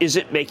Lab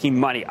isn't making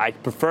money. I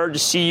prefer to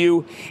see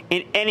you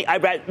in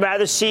I'd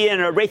rather see you in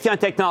Raytheon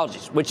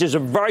Technologies, which is a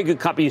very good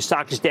company whose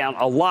stock is down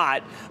a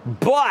lot.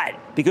 But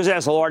because it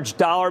has a large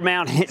dollar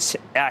amount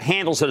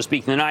handle, so to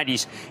speak, in the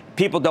 90s,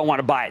 people don't want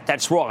to buy it.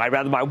 That's wrong. I'd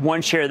rather buy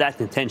one share of that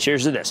than 10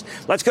 shares of this.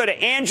 Let's go to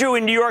Andrew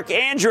in New York.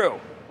 Andrew.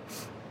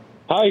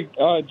 Hi,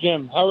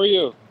 Jim. How are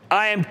you?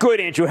 I am good,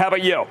 Andrew. How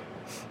about you?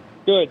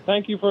 Good.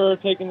 Thank you for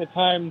taking the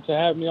time to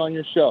have me on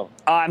your show.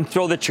 I'm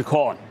thrilled that you're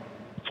calling.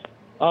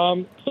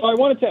 So I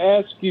wanted to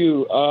ask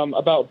you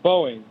about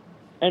Boeing.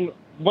 And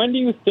when do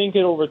you think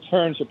it'll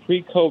return to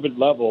pre-COVID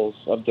levels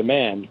of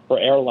demand for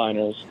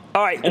airliners?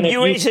 All right. And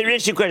you raised an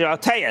interesting question. I'll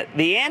tell you.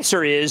 The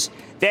answer is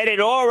that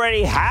it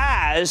already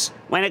has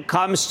when it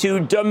comes to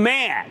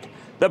demand.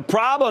 The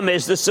problem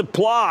is the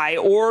supply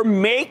or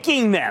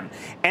making them,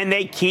 and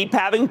they keep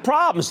having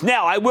problems.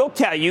 Now, I will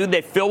tell you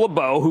that Phil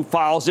LeBeau, who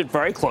follows it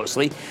very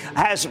closely,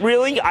 has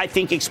really, I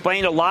think,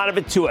 explained a lot of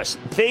it to us.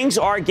 Things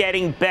are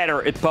getting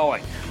better at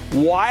Boeing.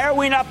 Why are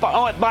we not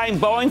buying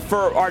Boeing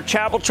for our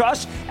charitable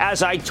trust?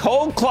 As I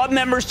told club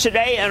members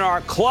today in our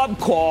club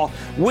call,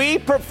 we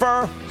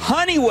prefer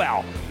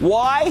Honeywell.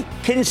 Why?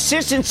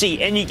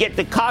 Consistency, and you get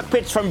the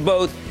cockpits from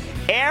both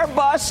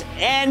Airbus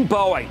and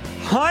Boeing.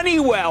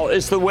 Honeywell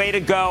is the way to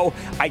go.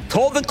 I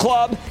told the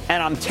club,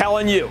 and I'm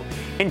telling you.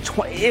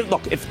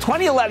 Look, if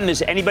 2011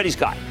 is anybody's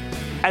guide,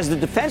 as the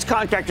defense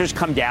contractors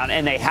come down,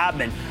 and they have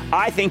been,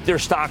 I think their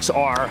stocks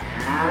are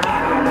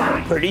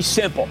pretty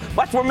simple.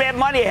 Much more Mad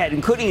Money ahead,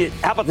 including,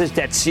 how about this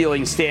debt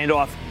ceiling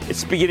standoff?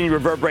 It's beginning to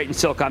reverberate in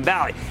Silicon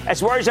Valley.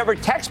 As worries over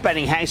tech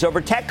spending hangs over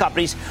tech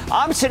companies,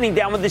 I'm sitting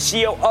down with the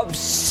CEO of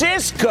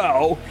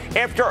Cisco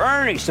after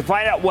earnings to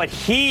find out what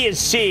he is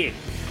seeing.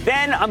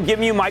 Then I'm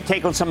giving you my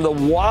take on some of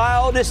the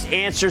wildest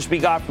answers we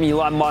got from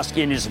Elon Musk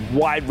in his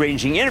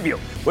wide-ranging interview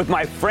with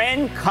my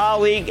friend,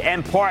 colleague,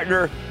 and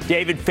partner,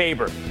 David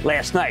Faber,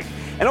 last night.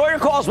 And all your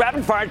calls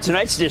rapid fire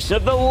tonight's edition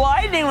of the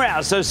Lightning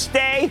Round. So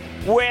stay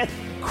with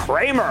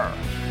Cramer.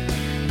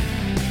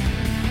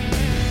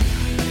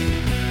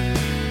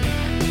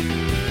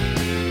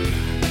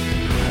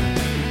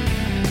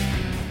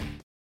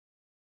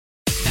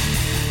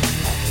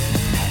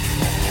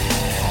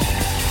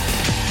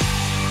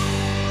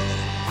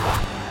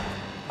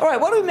 All right,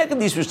 what do we make of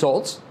these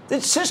results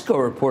that Cisco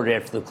reported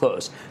after the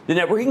close? The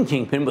networking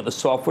kingpin with a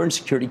software and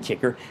security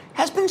kicker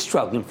has been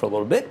struggling for a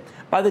little bit.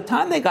 By the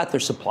time they got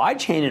their supply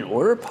chain in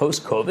order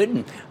post-COVID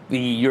and the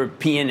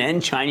European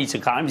and Chinese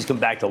economies come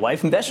back to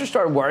life, investors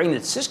started worrying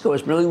that Cisco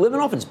is really living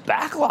off its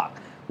backlog.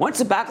 Once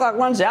the backlog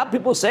runs out,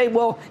 people say,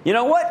 well, you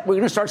know what? We're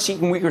going to start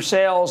seeing weaker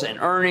sales and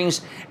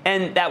earnings,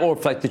 and that will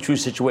reflect the true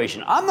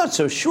situation. I'm not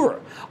so sure.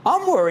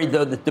 I'm worried,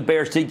 though, that the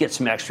bears did get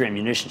some extra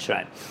ammunition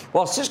tonight.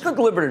 While Cisco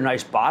delivered a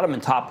nice bottom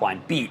and top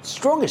line beat,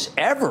 strongest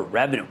ever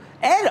revenue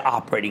and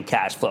operating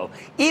cash flow,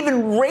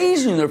 even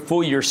raising their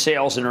full-year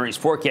sales and earnings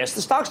forecast,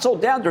 the stock sold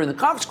down during the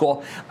conference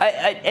call.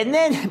 And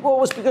then, well, it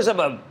was because of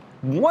a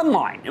one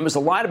line. It was a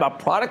line about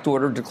product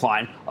order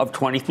decline of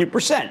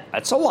 23%.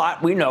 That's a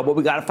lot, we know, but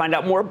we got to find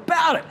out more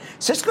about it.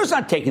 Cisco's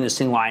not taking this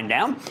thing lying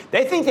down.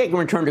 They think they can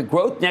return to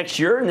growth next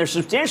year, and they're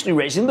substantially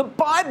raising the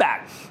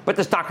buyback. But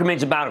the stock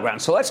remains a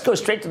battleground. So let's go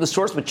straight to the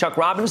source with Chuck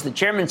Robbins, the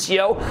chairman and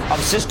CEO of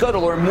Cisco, to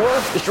learn more.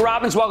 Mr.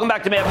 Robbins, welcome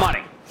back to Mad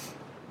Money.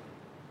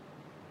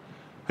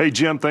 Hey,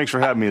 Jim, thanks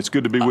for having me. It's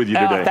good to be with you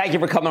today. Thank you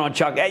for coming on,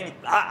 Chuck.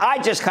 I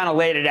just kind of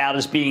laid it out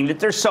as being that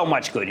there's so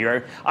much good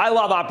here. I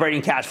love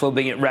operating cash flow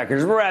being at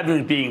records,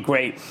 revenue being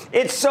great.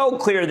 It's so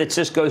clear that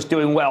Cisco's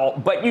doing well.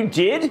 But you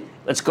did,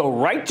 let's go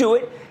right to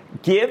it,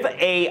 give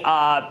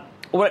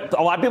what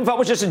a lot of people thought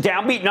was just a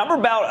downbeat number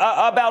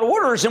about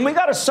orders, and we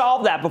got to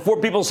solve that before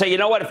people say, you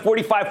know what, at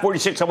 45,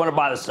 46, I want to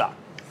buy the stock.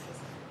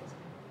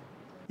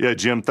 Yeah,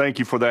 Jim, thank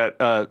you for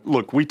that.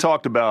 Look, we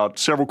talked about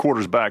several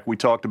quarters back, we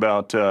talked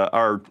about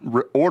our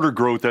order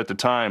growth at the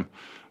time.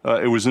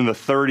 It was in the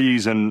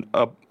 30s and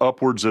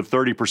upwards of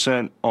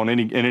 30%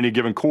 in any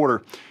given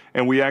quarter.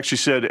 And we actually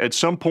said at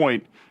some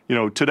point,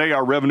 today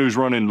our revenue is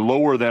running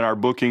lower than our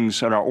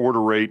bookings and our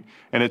order rate.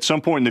 And at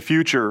some point in the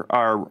future,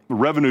 our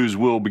revenues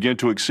will begin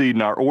to exceed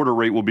and our order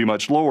rate will be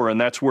much lower.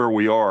 And that's where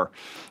we are.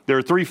 There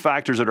are three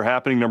factors that are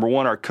happening. Number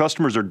one, our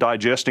customers are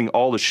digesting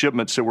all the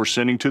shipments that we're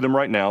sending to them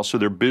right now. So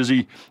they're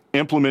busy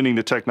implementing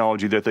the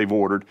technology that they've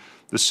ordered.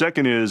 The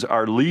second is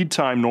our lead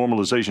time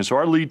normalization. So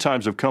our lead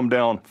times have come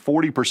down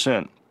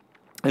 40%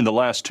 in the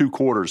last 2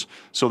 quarters.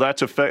 So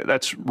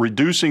that's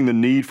reducing the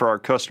need for our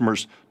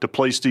customers to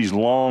place these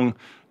long,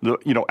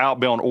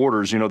 outbound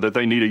orders, that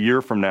they need a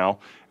year from now.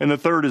 And the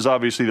third is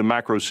obviously the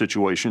macro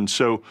situation.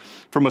 So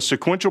from a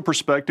sequential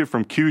perspective,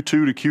 from Q2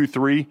 to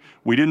Q3,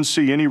 we didn't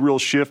see any real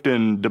shift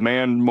in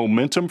demand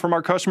momentum from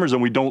our customers,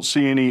 and we don't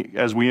see any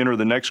as we enter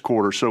the next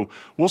quarter. So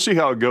we'll see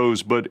how it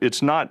goes, but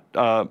it's not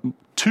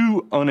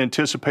too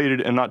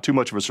unanticipated and not too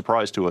much of a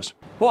surprise to us.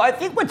 Well, I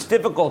think what's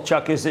difficult,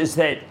 Chuck, is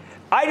that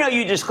I know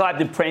you described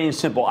it plain and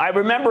simple. I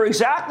remember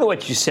exactly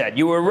what you said.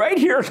 You were right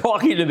here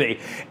talking to me.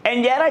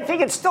 And yet I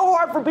think it's still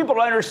hard for people to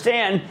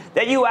understand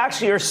that you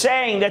actually are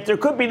saying that there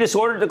could be this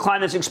order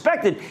decline that's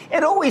expected.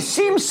 It always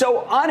seems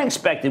so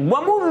unexpected.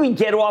 When will we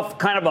get off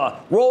kind of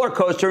a roller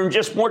coaster and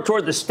just more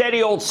toward the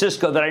steady old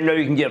Cisco that I know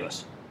you can give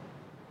us?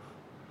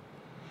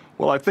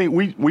 Well, I think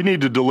we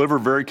need to deliver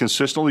very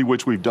consistently,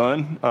 which we've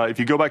done. If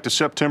you go back to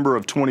September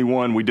of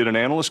 21, we did an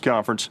analyst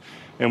conference,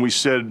 and we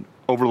said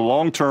over the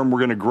long term, we're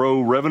going to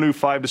grow revenue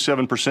 5 to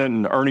 7%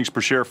 and earnings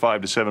per share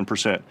 5 to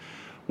 7%.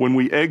 When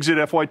we exit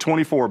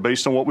FY24,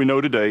 based on what we know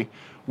today,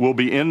 we'll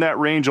be in that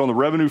range on the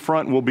revenue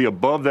front, and we'll be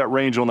above that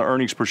range on the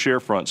earnings per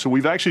share front. So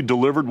we've actually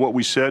delivered what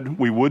we said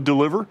we would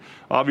deliver.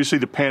 Obviously,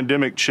 the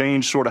pandemic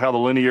changed sort of how the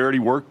linearity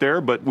worked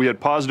there, but we had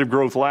positive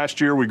growth last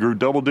year. We grew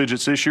double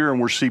digits this year, and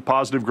we'll see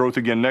positive growth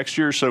again next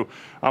year. So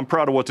I'm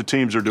proud of what the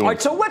teams are doing. All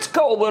right, so let's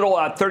go a little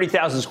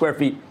 30,000 square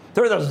feet,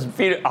 30,000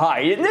 feet high.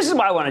 And this is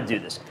why I want to do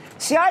this.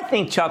 See, I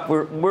think, Chuck,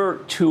 we're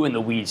too in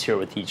the weeds here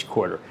with each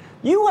quarter.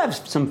 You have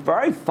some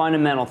very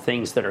fundamental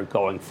things that are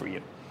going for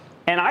you.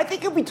 And I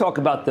think if we talk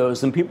about those,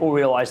 then people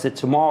realize that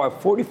tomorrow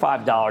at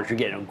 $45, you're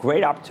getting a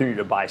great opportunity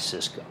to buy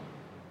Cisco.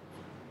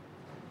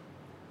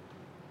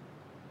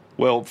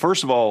 Well,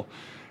 first of all,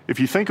 if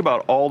you think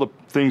about all the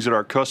things that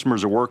our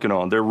customers are working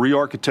on, they're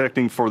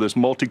re-architecting for this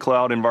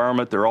multi-cloud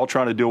environment. They're all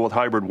trying to deal with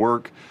hybrid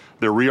work.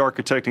 They're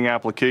re-architecting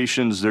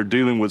applications. They're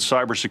dealing with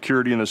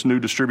cybersecurity in this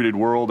new distributed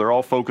world. They're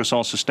all focused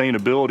on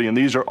sustainability. And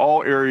these are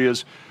all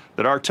areas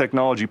that our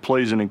technology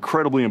plays an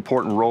incredibly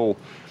important role.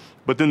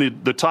 But then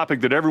the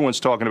topic that everyone's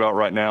talking about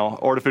right now,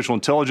 artificial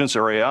intelligence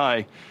or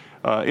AI,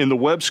 in the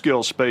web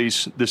scale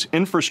space, this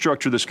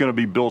infrastructure that's going to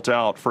be built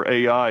out for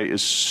AI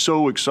is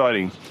so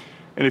exciting.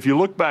 And if you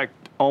look back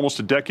almost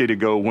a decade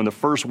ago when the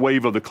first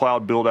wave of the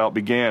cloud build out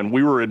began,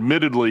 we were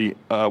admittedly,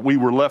 we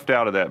were left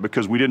out of that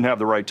because we didn't have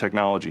the right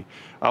technology.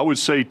 I would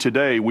say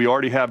today we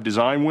already have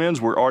design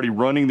wins. We're already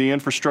running the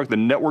infrastructure, the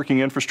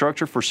networking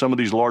infrastructure for some of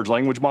these large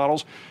language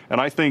models.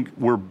 And I think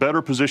we're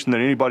better positioned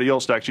than anybody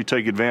else to actually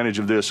take advantage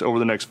of this over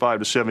the next 5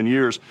 to 7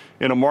 years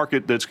in a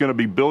market that's going to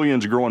be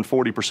billions growing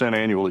 40%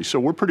 annually. So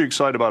we're pretty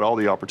excited about all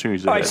the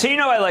opportunities. All right, so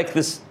I like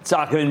this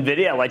stock of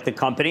NVIDIA. I like the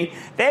company.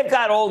 They've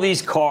got all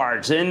these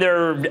cards and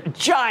they're a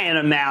giant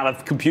amount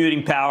of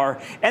computing power,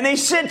 and they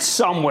sit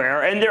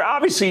somewhere, and they're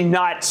obviously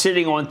not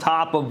sitting on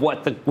top of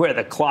where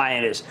the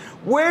client is.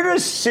 Where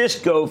does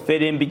Cisco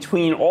fit in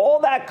between all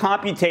that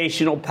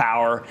computational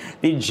power,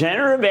 the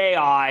generative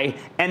AI,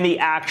 and the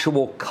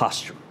actual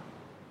customer?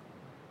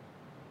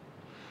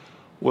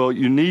 Well,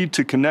 you need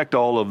to connect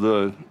all of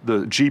the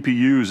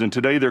GPUs, and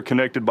today they're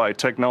connected by a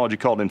technology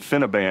called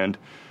InfiniBand.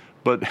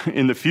 But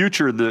in the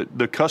future,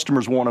 the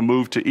customers want to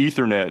move to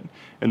Ethernet,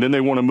 and then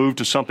they want to move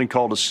to something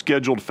called a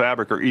scheduled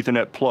fabric or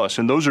Ethernet Plus.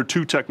 And those are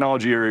two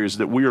technology areas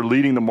that we are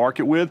leading the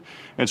market with.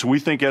 And so we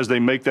think as they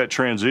make that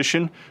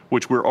transition,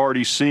 which we're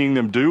already seeing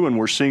them do, and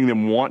we're seeing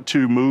them want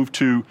to move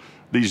to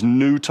these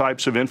new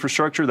types of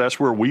infrastructure, that's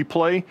where we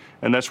play,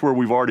 and that's where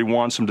we've already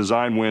won some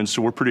design wins,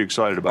 so we're pretty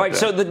excited about that. All right,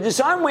 so the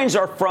design wins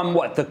are from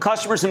what? The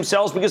customers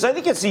themselves? Because I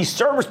think it's these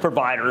service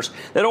providers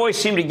that always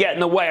seem to get in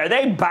the way. Are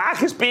they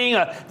back as being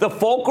the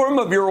fulcrum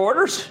of your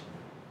orders?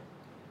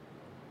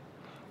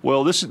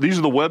 Well, these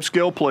are the web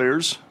scale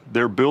players.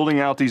 They're building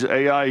out this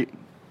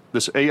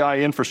AI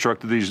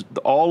infrastructure,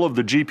 all of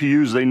the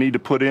GPUs they need to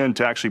put in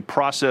to actually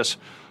process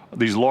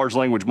these large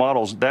language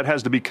models. That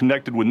has to be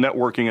connected with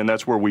networking, and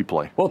that's where we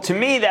play. Well, to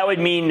me, that would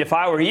mean if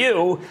I were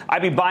you,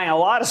 I'd be buying a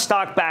lot of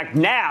stock back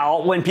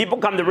now when people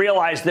come to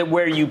realize that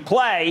where you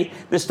play,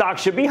 the stock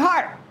should be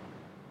higher.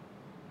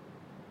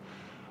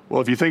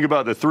 Well, if you think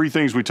about the three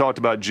things we talked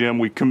about, Jim,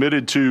 we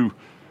committed to,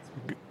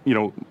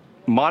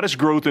 modest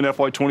growth in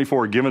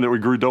FY24, given that we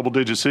grew double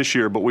digits this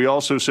year, but we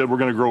also said we're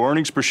going to grow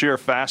earnings per share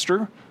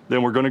faster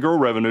than we're going to grow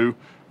revenue,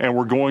 and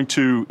we're going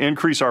to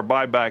increase our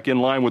buyback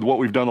in line with what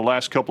we've done the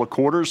last couple of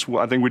quarters.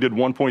 I think we did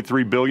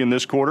 $1.3 billion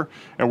this quarter,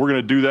 and we're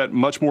going to do that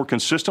much more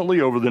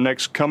consistently over the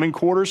next coming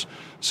quarters.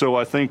 So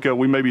I think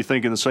we may be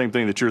thinking the same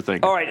thing that you're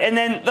thinking. All right, and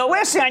then the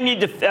last thing I need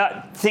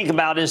to think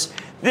about is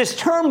this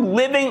term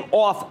living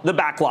off the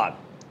backlog.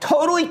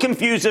 Totally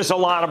confuses a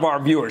lot of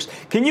our viewers.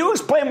 Can you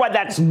explain why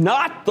that's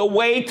not the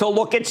way to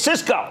look at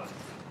Cisco?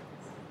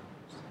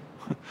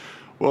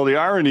 Well, the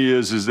irony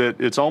is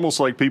that it's almost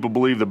like people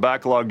believe the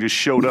backlog just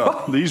showed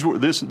up.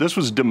 This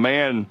was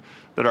demand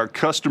that our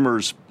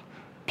customers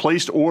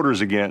placed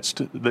orders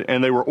against,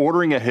 and they were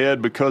ordering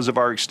ahead because of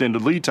our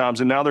extended lead times,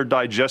 and now they're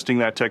digesting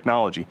that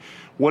technology.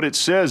 What it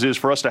says is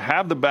for us to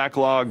have the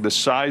backlog the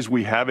size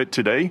we have it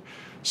today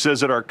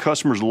says that our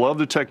customers love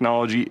the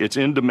technology, it's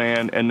in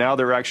demand, and now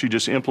they're actually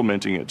just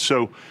implementing it.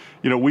 So,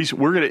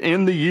 we're going to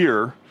end the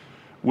year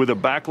with a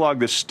backlog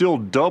that's still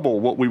double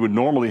what we would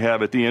normally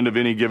have at the end of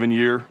any given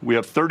year. We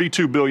have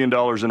 $32 billion in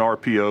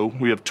RPO.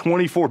 We have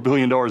 $24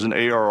 billion in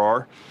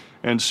ARR.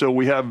 And so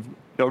we have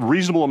a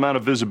reasonable amount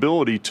of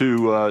visibility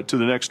to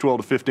the next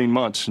 12 to 15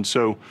 months. And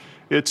so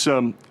it's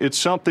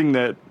something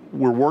that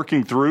we're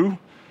working through,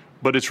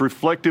 but it's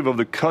reflective of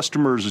the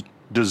customer's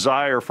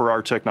desire for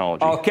our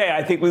technology. Okay,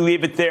 I think we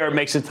leave it there. It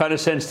makes a ton of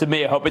sense to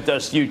me. I hope it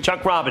does to you.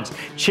 Chuck Robbins,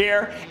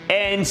 Chair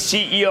and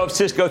CEO of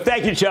Cisco.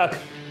 Thank you, Chuck.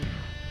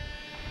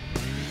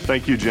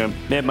 Thank you, Jim.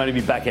 Mad Money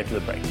will be back after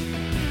the break.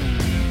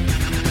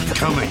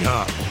 Coming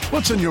up,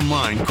 what's in your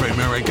mind,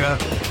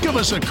 Cramerica? Give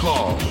us a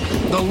call.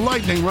 The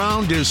lightning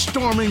round is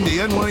storming the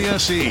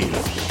NYSE.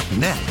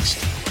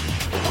 Next.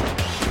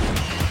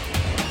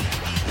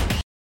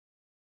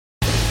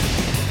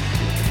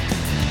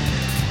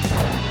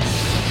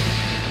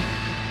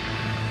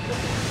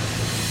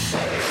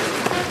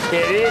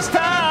 It is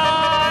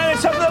time.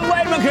 It's time for the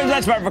lightning round.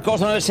 That's right. For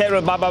course, on the other side,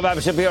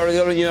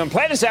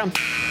 play the sound.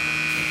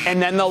 And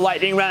then the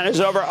lightning round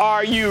is over.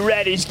 Are you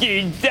ready?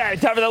 Time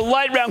for the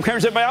lightning round.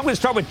 I'm going to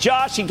start with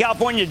Josh in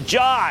California.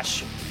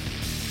 Josh.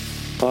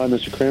 Hi,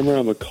 Mr. Cramer.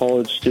 I'm a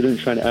college student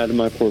trying to add to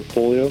my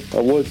portfolio. I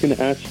was going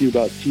to ask you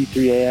about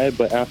T3 AI,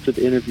 but after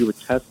the interview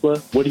with Tesla,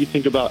 what do you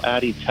think about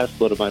adding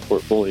Tesla to my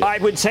portfolio? I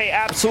would say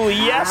absolutely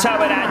yes. I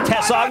would add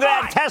Tesla. I'm going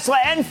to add Tesla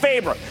and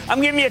Faber.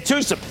 I'm giving you a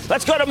twosome.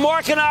 Let's go to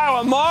Mark in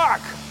Iowa.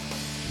 Mark.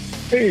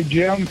 Hey,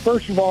 Jim.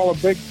 First of all, a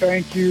big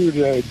thank you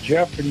to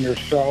Jeff and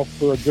yourself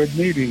for a good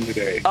meeting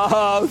today.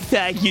 Oh,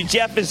 thank you.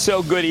 Jeff is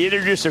so good. He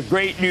introduced a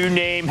great new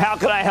name. How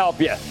can I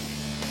help you?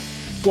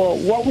 Well,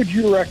 what would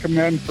you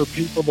recommend for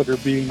people that are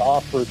being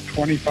offered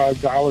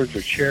 $25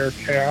 a share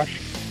cash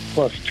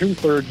plus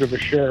 2/3 of a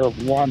share of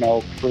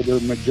ONEOK for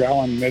their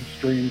Magellan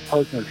Midstream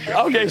partnership?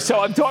 Okay, so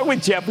I'm talking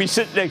with Jeff. We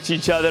sit next to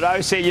each other, and I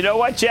would say, you know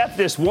what, Jeff,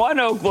 this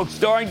ONEOK looks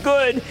darn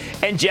good.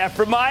 And Jeff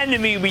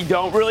reminded me we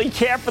don't really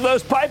care for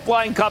those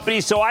pipeline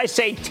companies, so I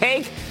say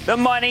take the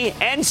money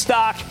and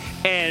stock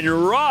and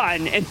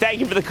run. And thank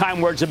you for the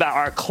kind words about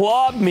our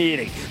club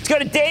meeting. Let's go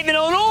to Dave in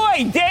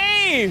Illinois.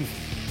 Dave!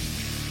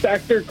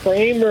 Dr.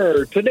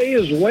 Cramer, today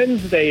is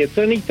Wednesday. It's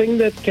anything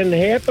that can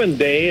happen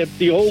day at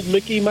the old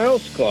Mickey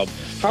Mouse Club.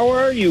 How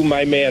are you,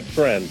 my mad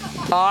friend?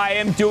 I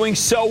am doing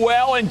so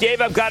well. And, Dave,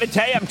 I've got to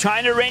tell you, I'm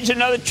trying to arrange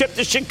another trip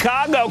to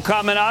Chicago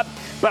coming up,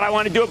 but I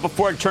want to do it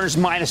before it turns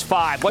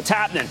 -5. What's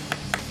happening?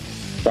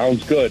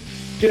 Sounds good.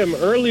 Jim,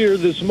 earlier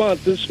this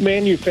month, this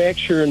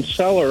manufacturer and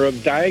seller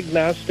of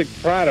diagnostic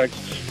products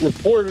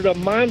reported a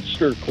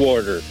monster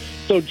quarter.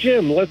 So,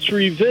 Jim, let's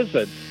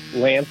revisit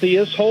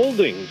Lantheus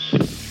Holdings.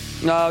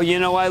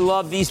 No, I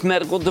love these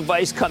medical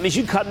device companies.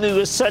 You come to me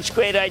with such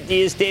great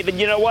ideas, David.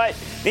 You know what?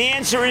 The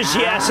answer is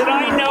yes, and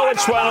I know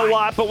it's run a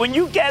lot, but when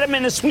you get them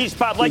in a sweet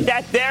spot like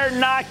that, they're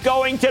not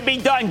going to be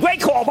done.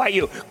 Great call by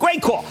you.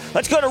 Great call.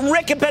 Let's go to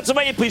Rick in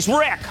Pennsylvania, please.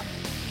 Rick.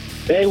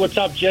 Hey, what's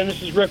up, Jim?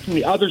 This is Rick from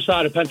the other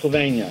side of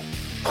Pennsylvania.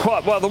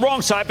 Well, the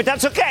wrong side, but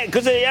that's okay,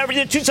 because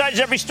the two sides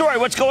of every story.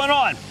 What's going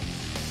on?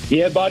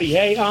 Yeah, buddy.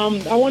 Hey,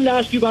 I wanted to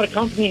ask you about a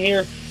company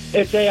here.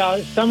 It's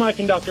a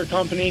semiconductor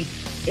company,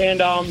 and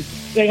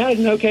they had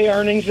an okay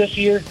earnings this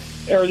year,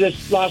 or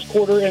this last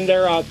quarter, and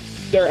their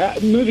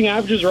moving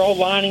averages are all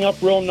lining up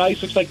real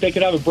nice. Looks like they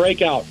could have a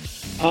breakout.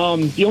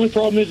 The only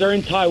problem is they're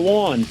in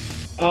Taiwan.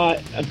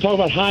 I'm talking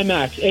about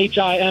HIMAX,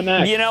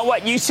 HIMX. You know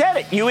what? You said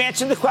it. You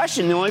answered the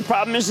question. The only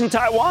problem is in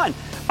Taiwan.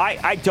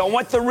 I don't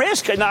want the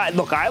risk. And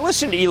look, I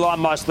listened to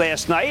Elon Musk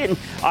last night, and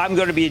I'm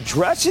going to be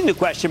addressing the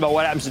question about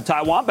what happens in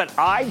Taiwan, but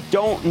I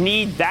don't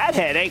need that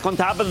headache on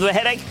top of the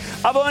headache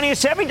of owning a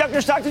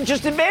semiconductor stock that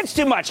just advanced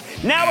too much.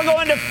 Now we're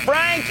going to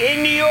Frank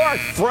in New York.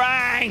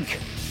 Frank,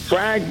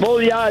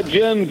 booyah,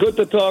 Jim. Good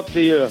to talk to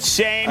you.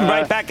 Same,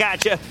 right back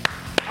at you.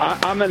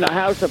 I'm in the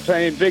house of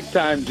pain big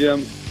time,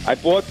 Jim. I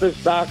bought the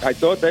stock. I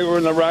thought they were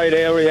in the right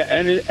area,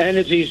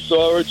 energy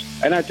storage,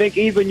 and I think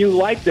even you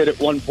liked it at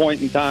one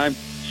point in time.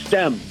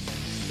 STEM.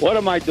 What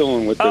am I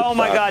doing with this? Oh,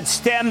 my stock? God,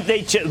 STEM,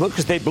 look,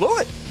 because they blew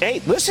it.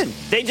 Hey, listen,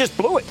 they just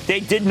blew it. They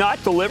did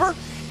not deliver,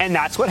 and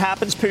that's what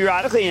happens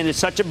periodically, and it's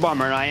such a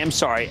bummer, and I am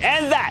sorry.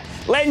 And that,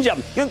 ladies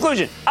and gentlemen,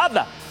 conclusion of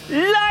the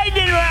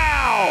Lightning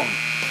Round.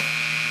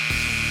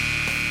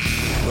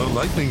 The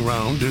Lightning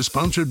Round is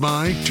sponsored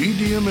by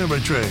TD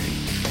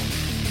Ameritrade.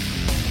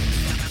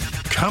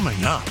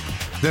 Coming up,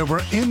 there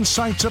were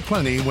insights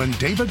aplenty when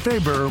David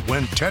Faber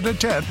went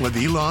tete-a-tete with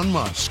Elon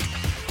Musk.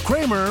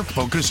 Cramer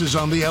focuses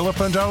on the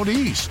elephant out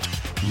east.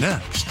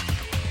 Next.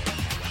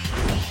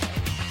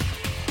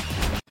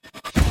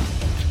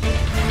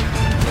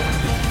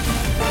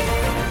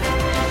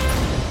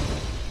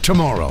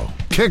 Tomorrow,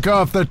 kick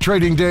off the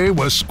trading day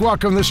with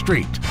Squawk on the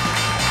Street.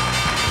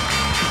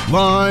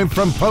 Live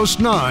from Post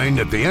 9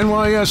 at the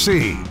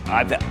NYSE.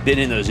 I've been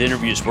in those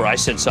interviews where I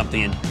said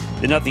something and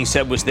the nothing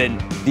said was then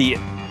the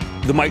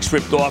mic's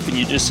ripped off and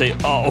you just say,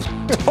 oh,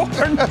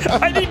 darn,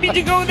 I didn't mean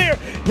to go there.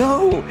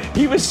 No,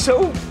 he was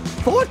so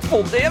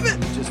thoughtful, damn it.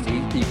 Just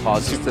he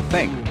pauses to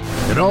think.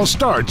 It all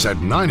starts at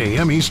 9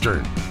 a.m.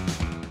 Eastern.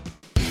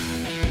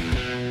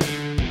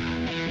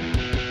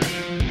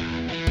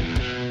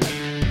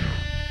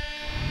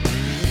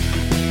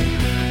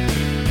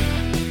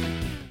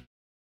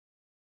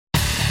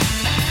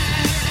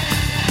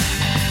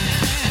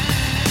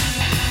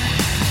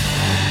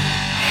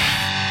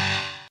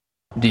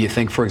 Do you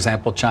think, for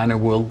example, China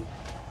will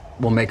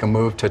make a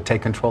move to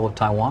take control of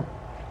Taiwan?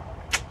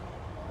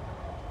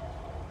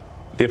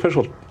 The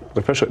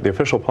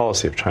official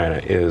policy of China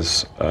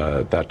is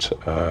that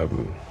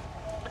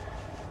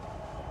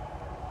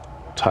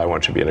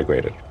Taiwan should be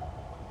integrated.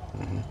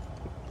 Mm-hmm.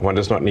 One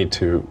does not need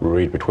to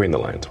read between the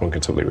lines. One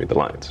can simply read the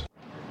lines.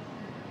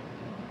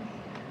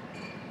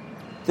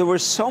 There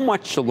was so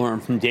much to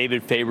learn from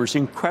David Faber's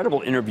incredible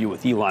interview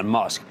with Elon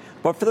Musk.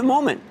 But for the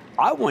moment,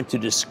 I want to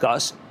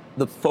discuss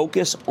the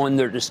focus on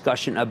their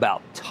discussion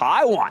about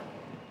Taiwan,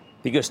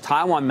 because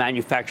Taiwan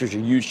manufactures a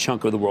huge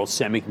chunk of the world's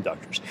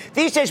semiconductors.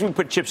 These days, we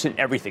put chips in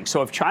everything.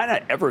 So if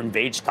China ever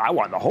invades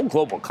Taiwan, the whole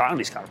global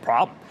economy's got a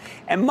problem.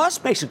 And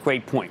Musk makes a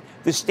great point.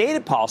 The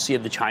stated policy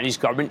of the Chinese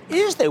government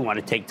is they want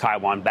to take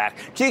Taiwan back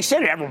to the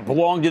extent it ever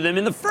belonged to them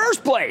in the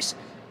first place.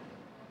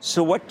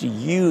 So what do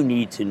you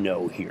need to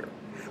know here?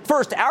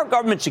 First, our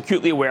government's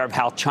acutely aware of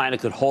how China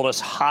could hold us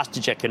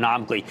hostage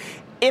economically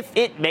if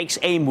it makes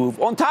a move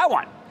on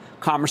Taiwan.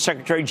 Commerce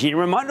Secretary Gina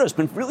Raimondo has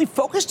been really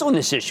focused on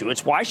this issue.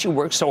 It's why she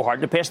works so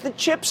hard to pass the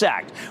CHIPS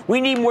Act.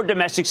 We need more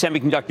domestic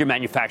semiconductor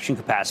manufacturing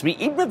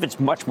capacity, even if it's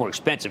much more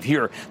expensive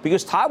here,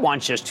 because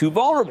Taiwan's just too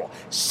vulnerable.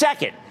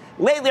 Second,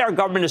 lately our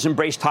government has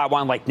embraced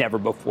Taiwan like never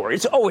before.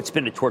 It's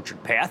been a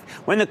tortured path.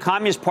 When the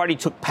Communist Party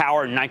took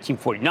power in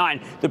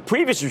 1949, the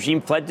previous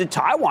regime fled to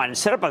Taiwan and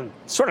set up a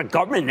sort of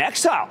government in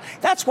exile.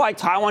 That's why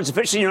Taiwan's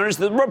officially known as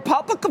the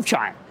Republic of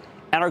China.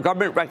 And our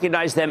government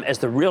recognized them as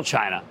the real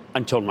China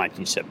until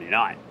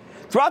 1979.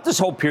 Throughout this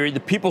whole period, the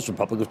People's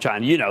Republic of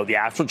China, the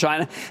actual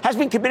China, has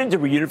been committed to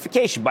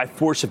reunification by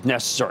force if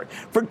necessary.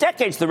 For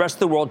decades, the rest of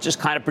the world just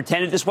kind of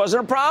pretended this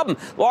wasn't a problem,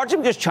 largely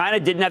because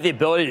China didn't have the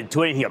ability to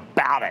do anything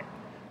about it.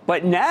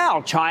 But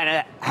now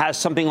China has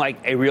something like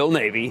a real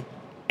Navy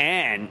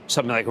and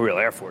something like a real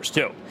Air Force,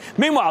 too.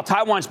 Meanwhile,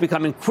 Taiwan's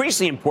become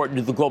increasingly important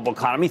to the global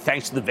economy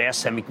thanks to the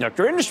vast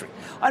semiconductor industry.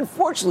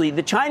 Unfortunately,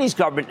 the Chinese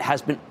government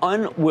has been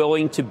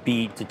unwilling to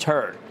be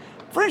deterred.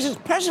 For instance,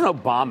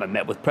 President Obama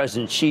met with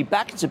President Xi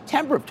back in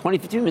September of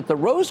 2015 at the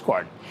Rose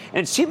Garden,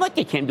 and it seemed like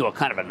they came to a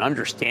kind of an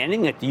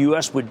understanding that the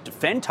U.S. would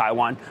defend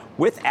Taiwan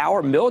with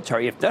our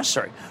military if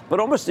necessary. But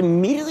almost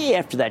immediately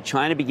after that,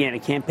 China began a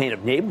campaign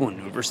of naval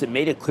maneuvers that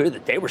made it clear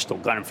that they were still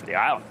gunning for the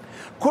island.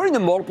 According to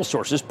multiple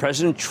sources,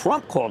 President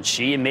Trump called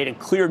Xi and made it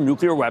clear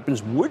nuclear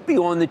weapons would be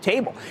on the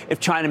table if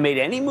China made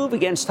any move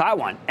against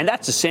Taiwan, and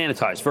that's a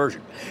sanitized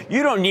version.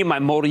 You don't need my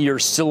multi-year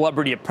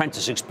celebrity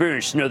apprentice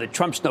experience to know that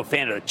Trump's no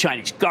fan of the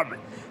Chinese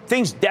government.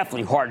 Things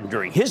definitely hardened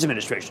during his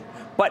administration.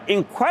 But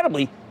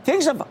incredibly,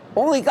 things have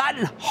only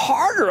gotten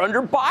harder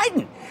under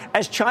Biden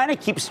as China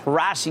keeps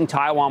harassing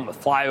Taiwan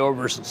with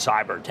flyovers and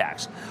cyber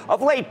attacks.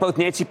 Of late, both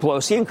Nancy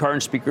Pelosi and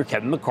current Speaker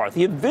Kevin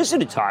McCarthy have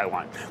visited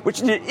Taiwan,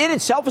 which in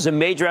itself is a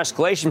major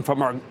escalation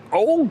from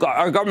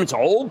our government's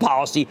old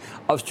policy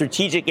of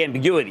strategic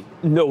ambiguity,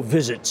 no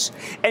visits.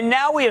 And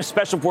now we have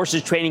special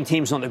forces training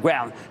teams on the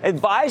ground,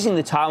 advising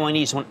the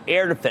Taiwanese on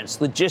air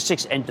defense,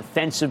 logistics, and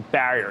defensive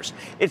barriers.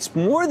 It's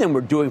more than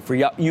we're doing for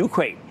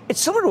Ukraine. It's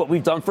similar to what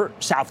we've done for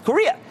South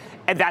Korea.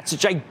 And that's a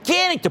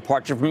gigantic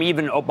departure from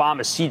even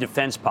Obama's sea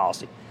defense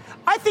policy.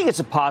 I think it's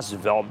a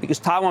positive development because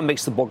Taiwan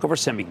makes the bulk of our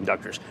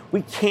semiconductors.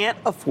 We can't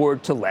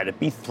afford to let it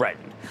be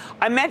threatened.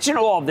 I mention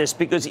all of this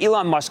because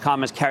Elon Musk's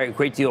comments carry a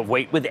great deal of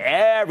weight with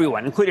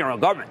everyone, including our own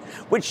government,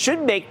 which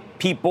should make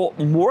people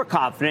more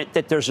confident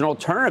that there's an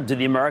alternative to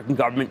the American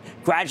government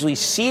gradually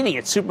ceding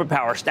its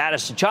superpower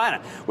status to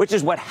China, which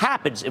is what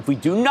happens if we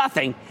do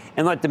nothing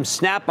and let them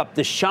snap up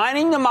the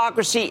shining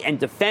democracy and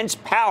defense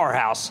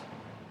powerhouse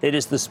that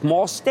is the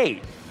small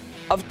state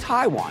of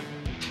Taiwan.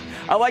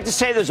 I like to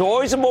say there's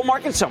always a bull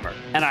market somewhere,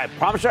 and I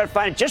promise I'll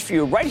find it just for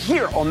you right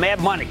here on Mad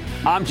Money.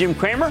 I'm Jim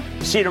Cramer.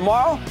 See you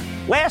tomorrow.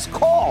 Last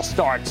call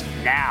starts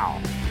now.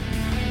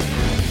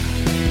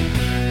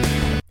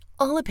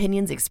 All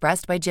opinions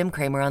expressed by Jim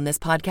Cramer on this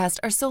podcast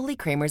are solely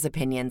Cramer's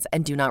opinions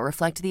and do not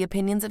reflect the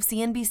opinions of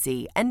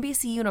CNBC,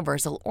 NBC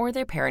Universal, or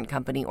their parent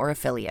company or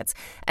affiliates,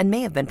 and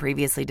may have been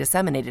previously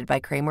disseminated by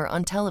Cramer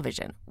on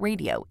television,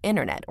 radio,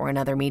 internet, or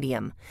another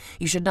medium.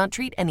 You should not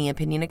treat any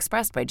opinion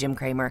expressed by Jim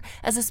Cramer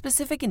as a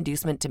specific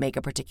inducement to make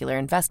a particular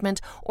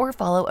investment or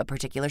follow a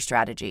particular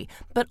strategy,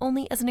 but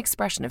only as an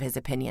expression of his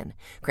opinion.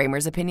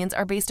 Cramer's opinions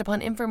are based upon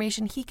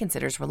information he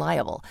considers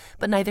reliable,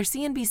 but neither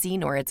CNBC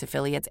nor its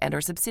affiliates and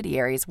or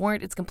subsidiaries warrant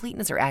its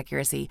completeness or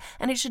accuracy,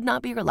 and it should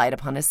not be relied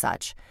upon as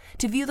such.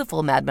 To view the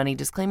full Mad Money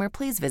disclaimer,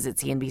 please visit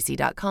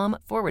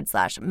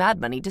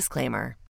cnbc.com/Mad Money disclaimer.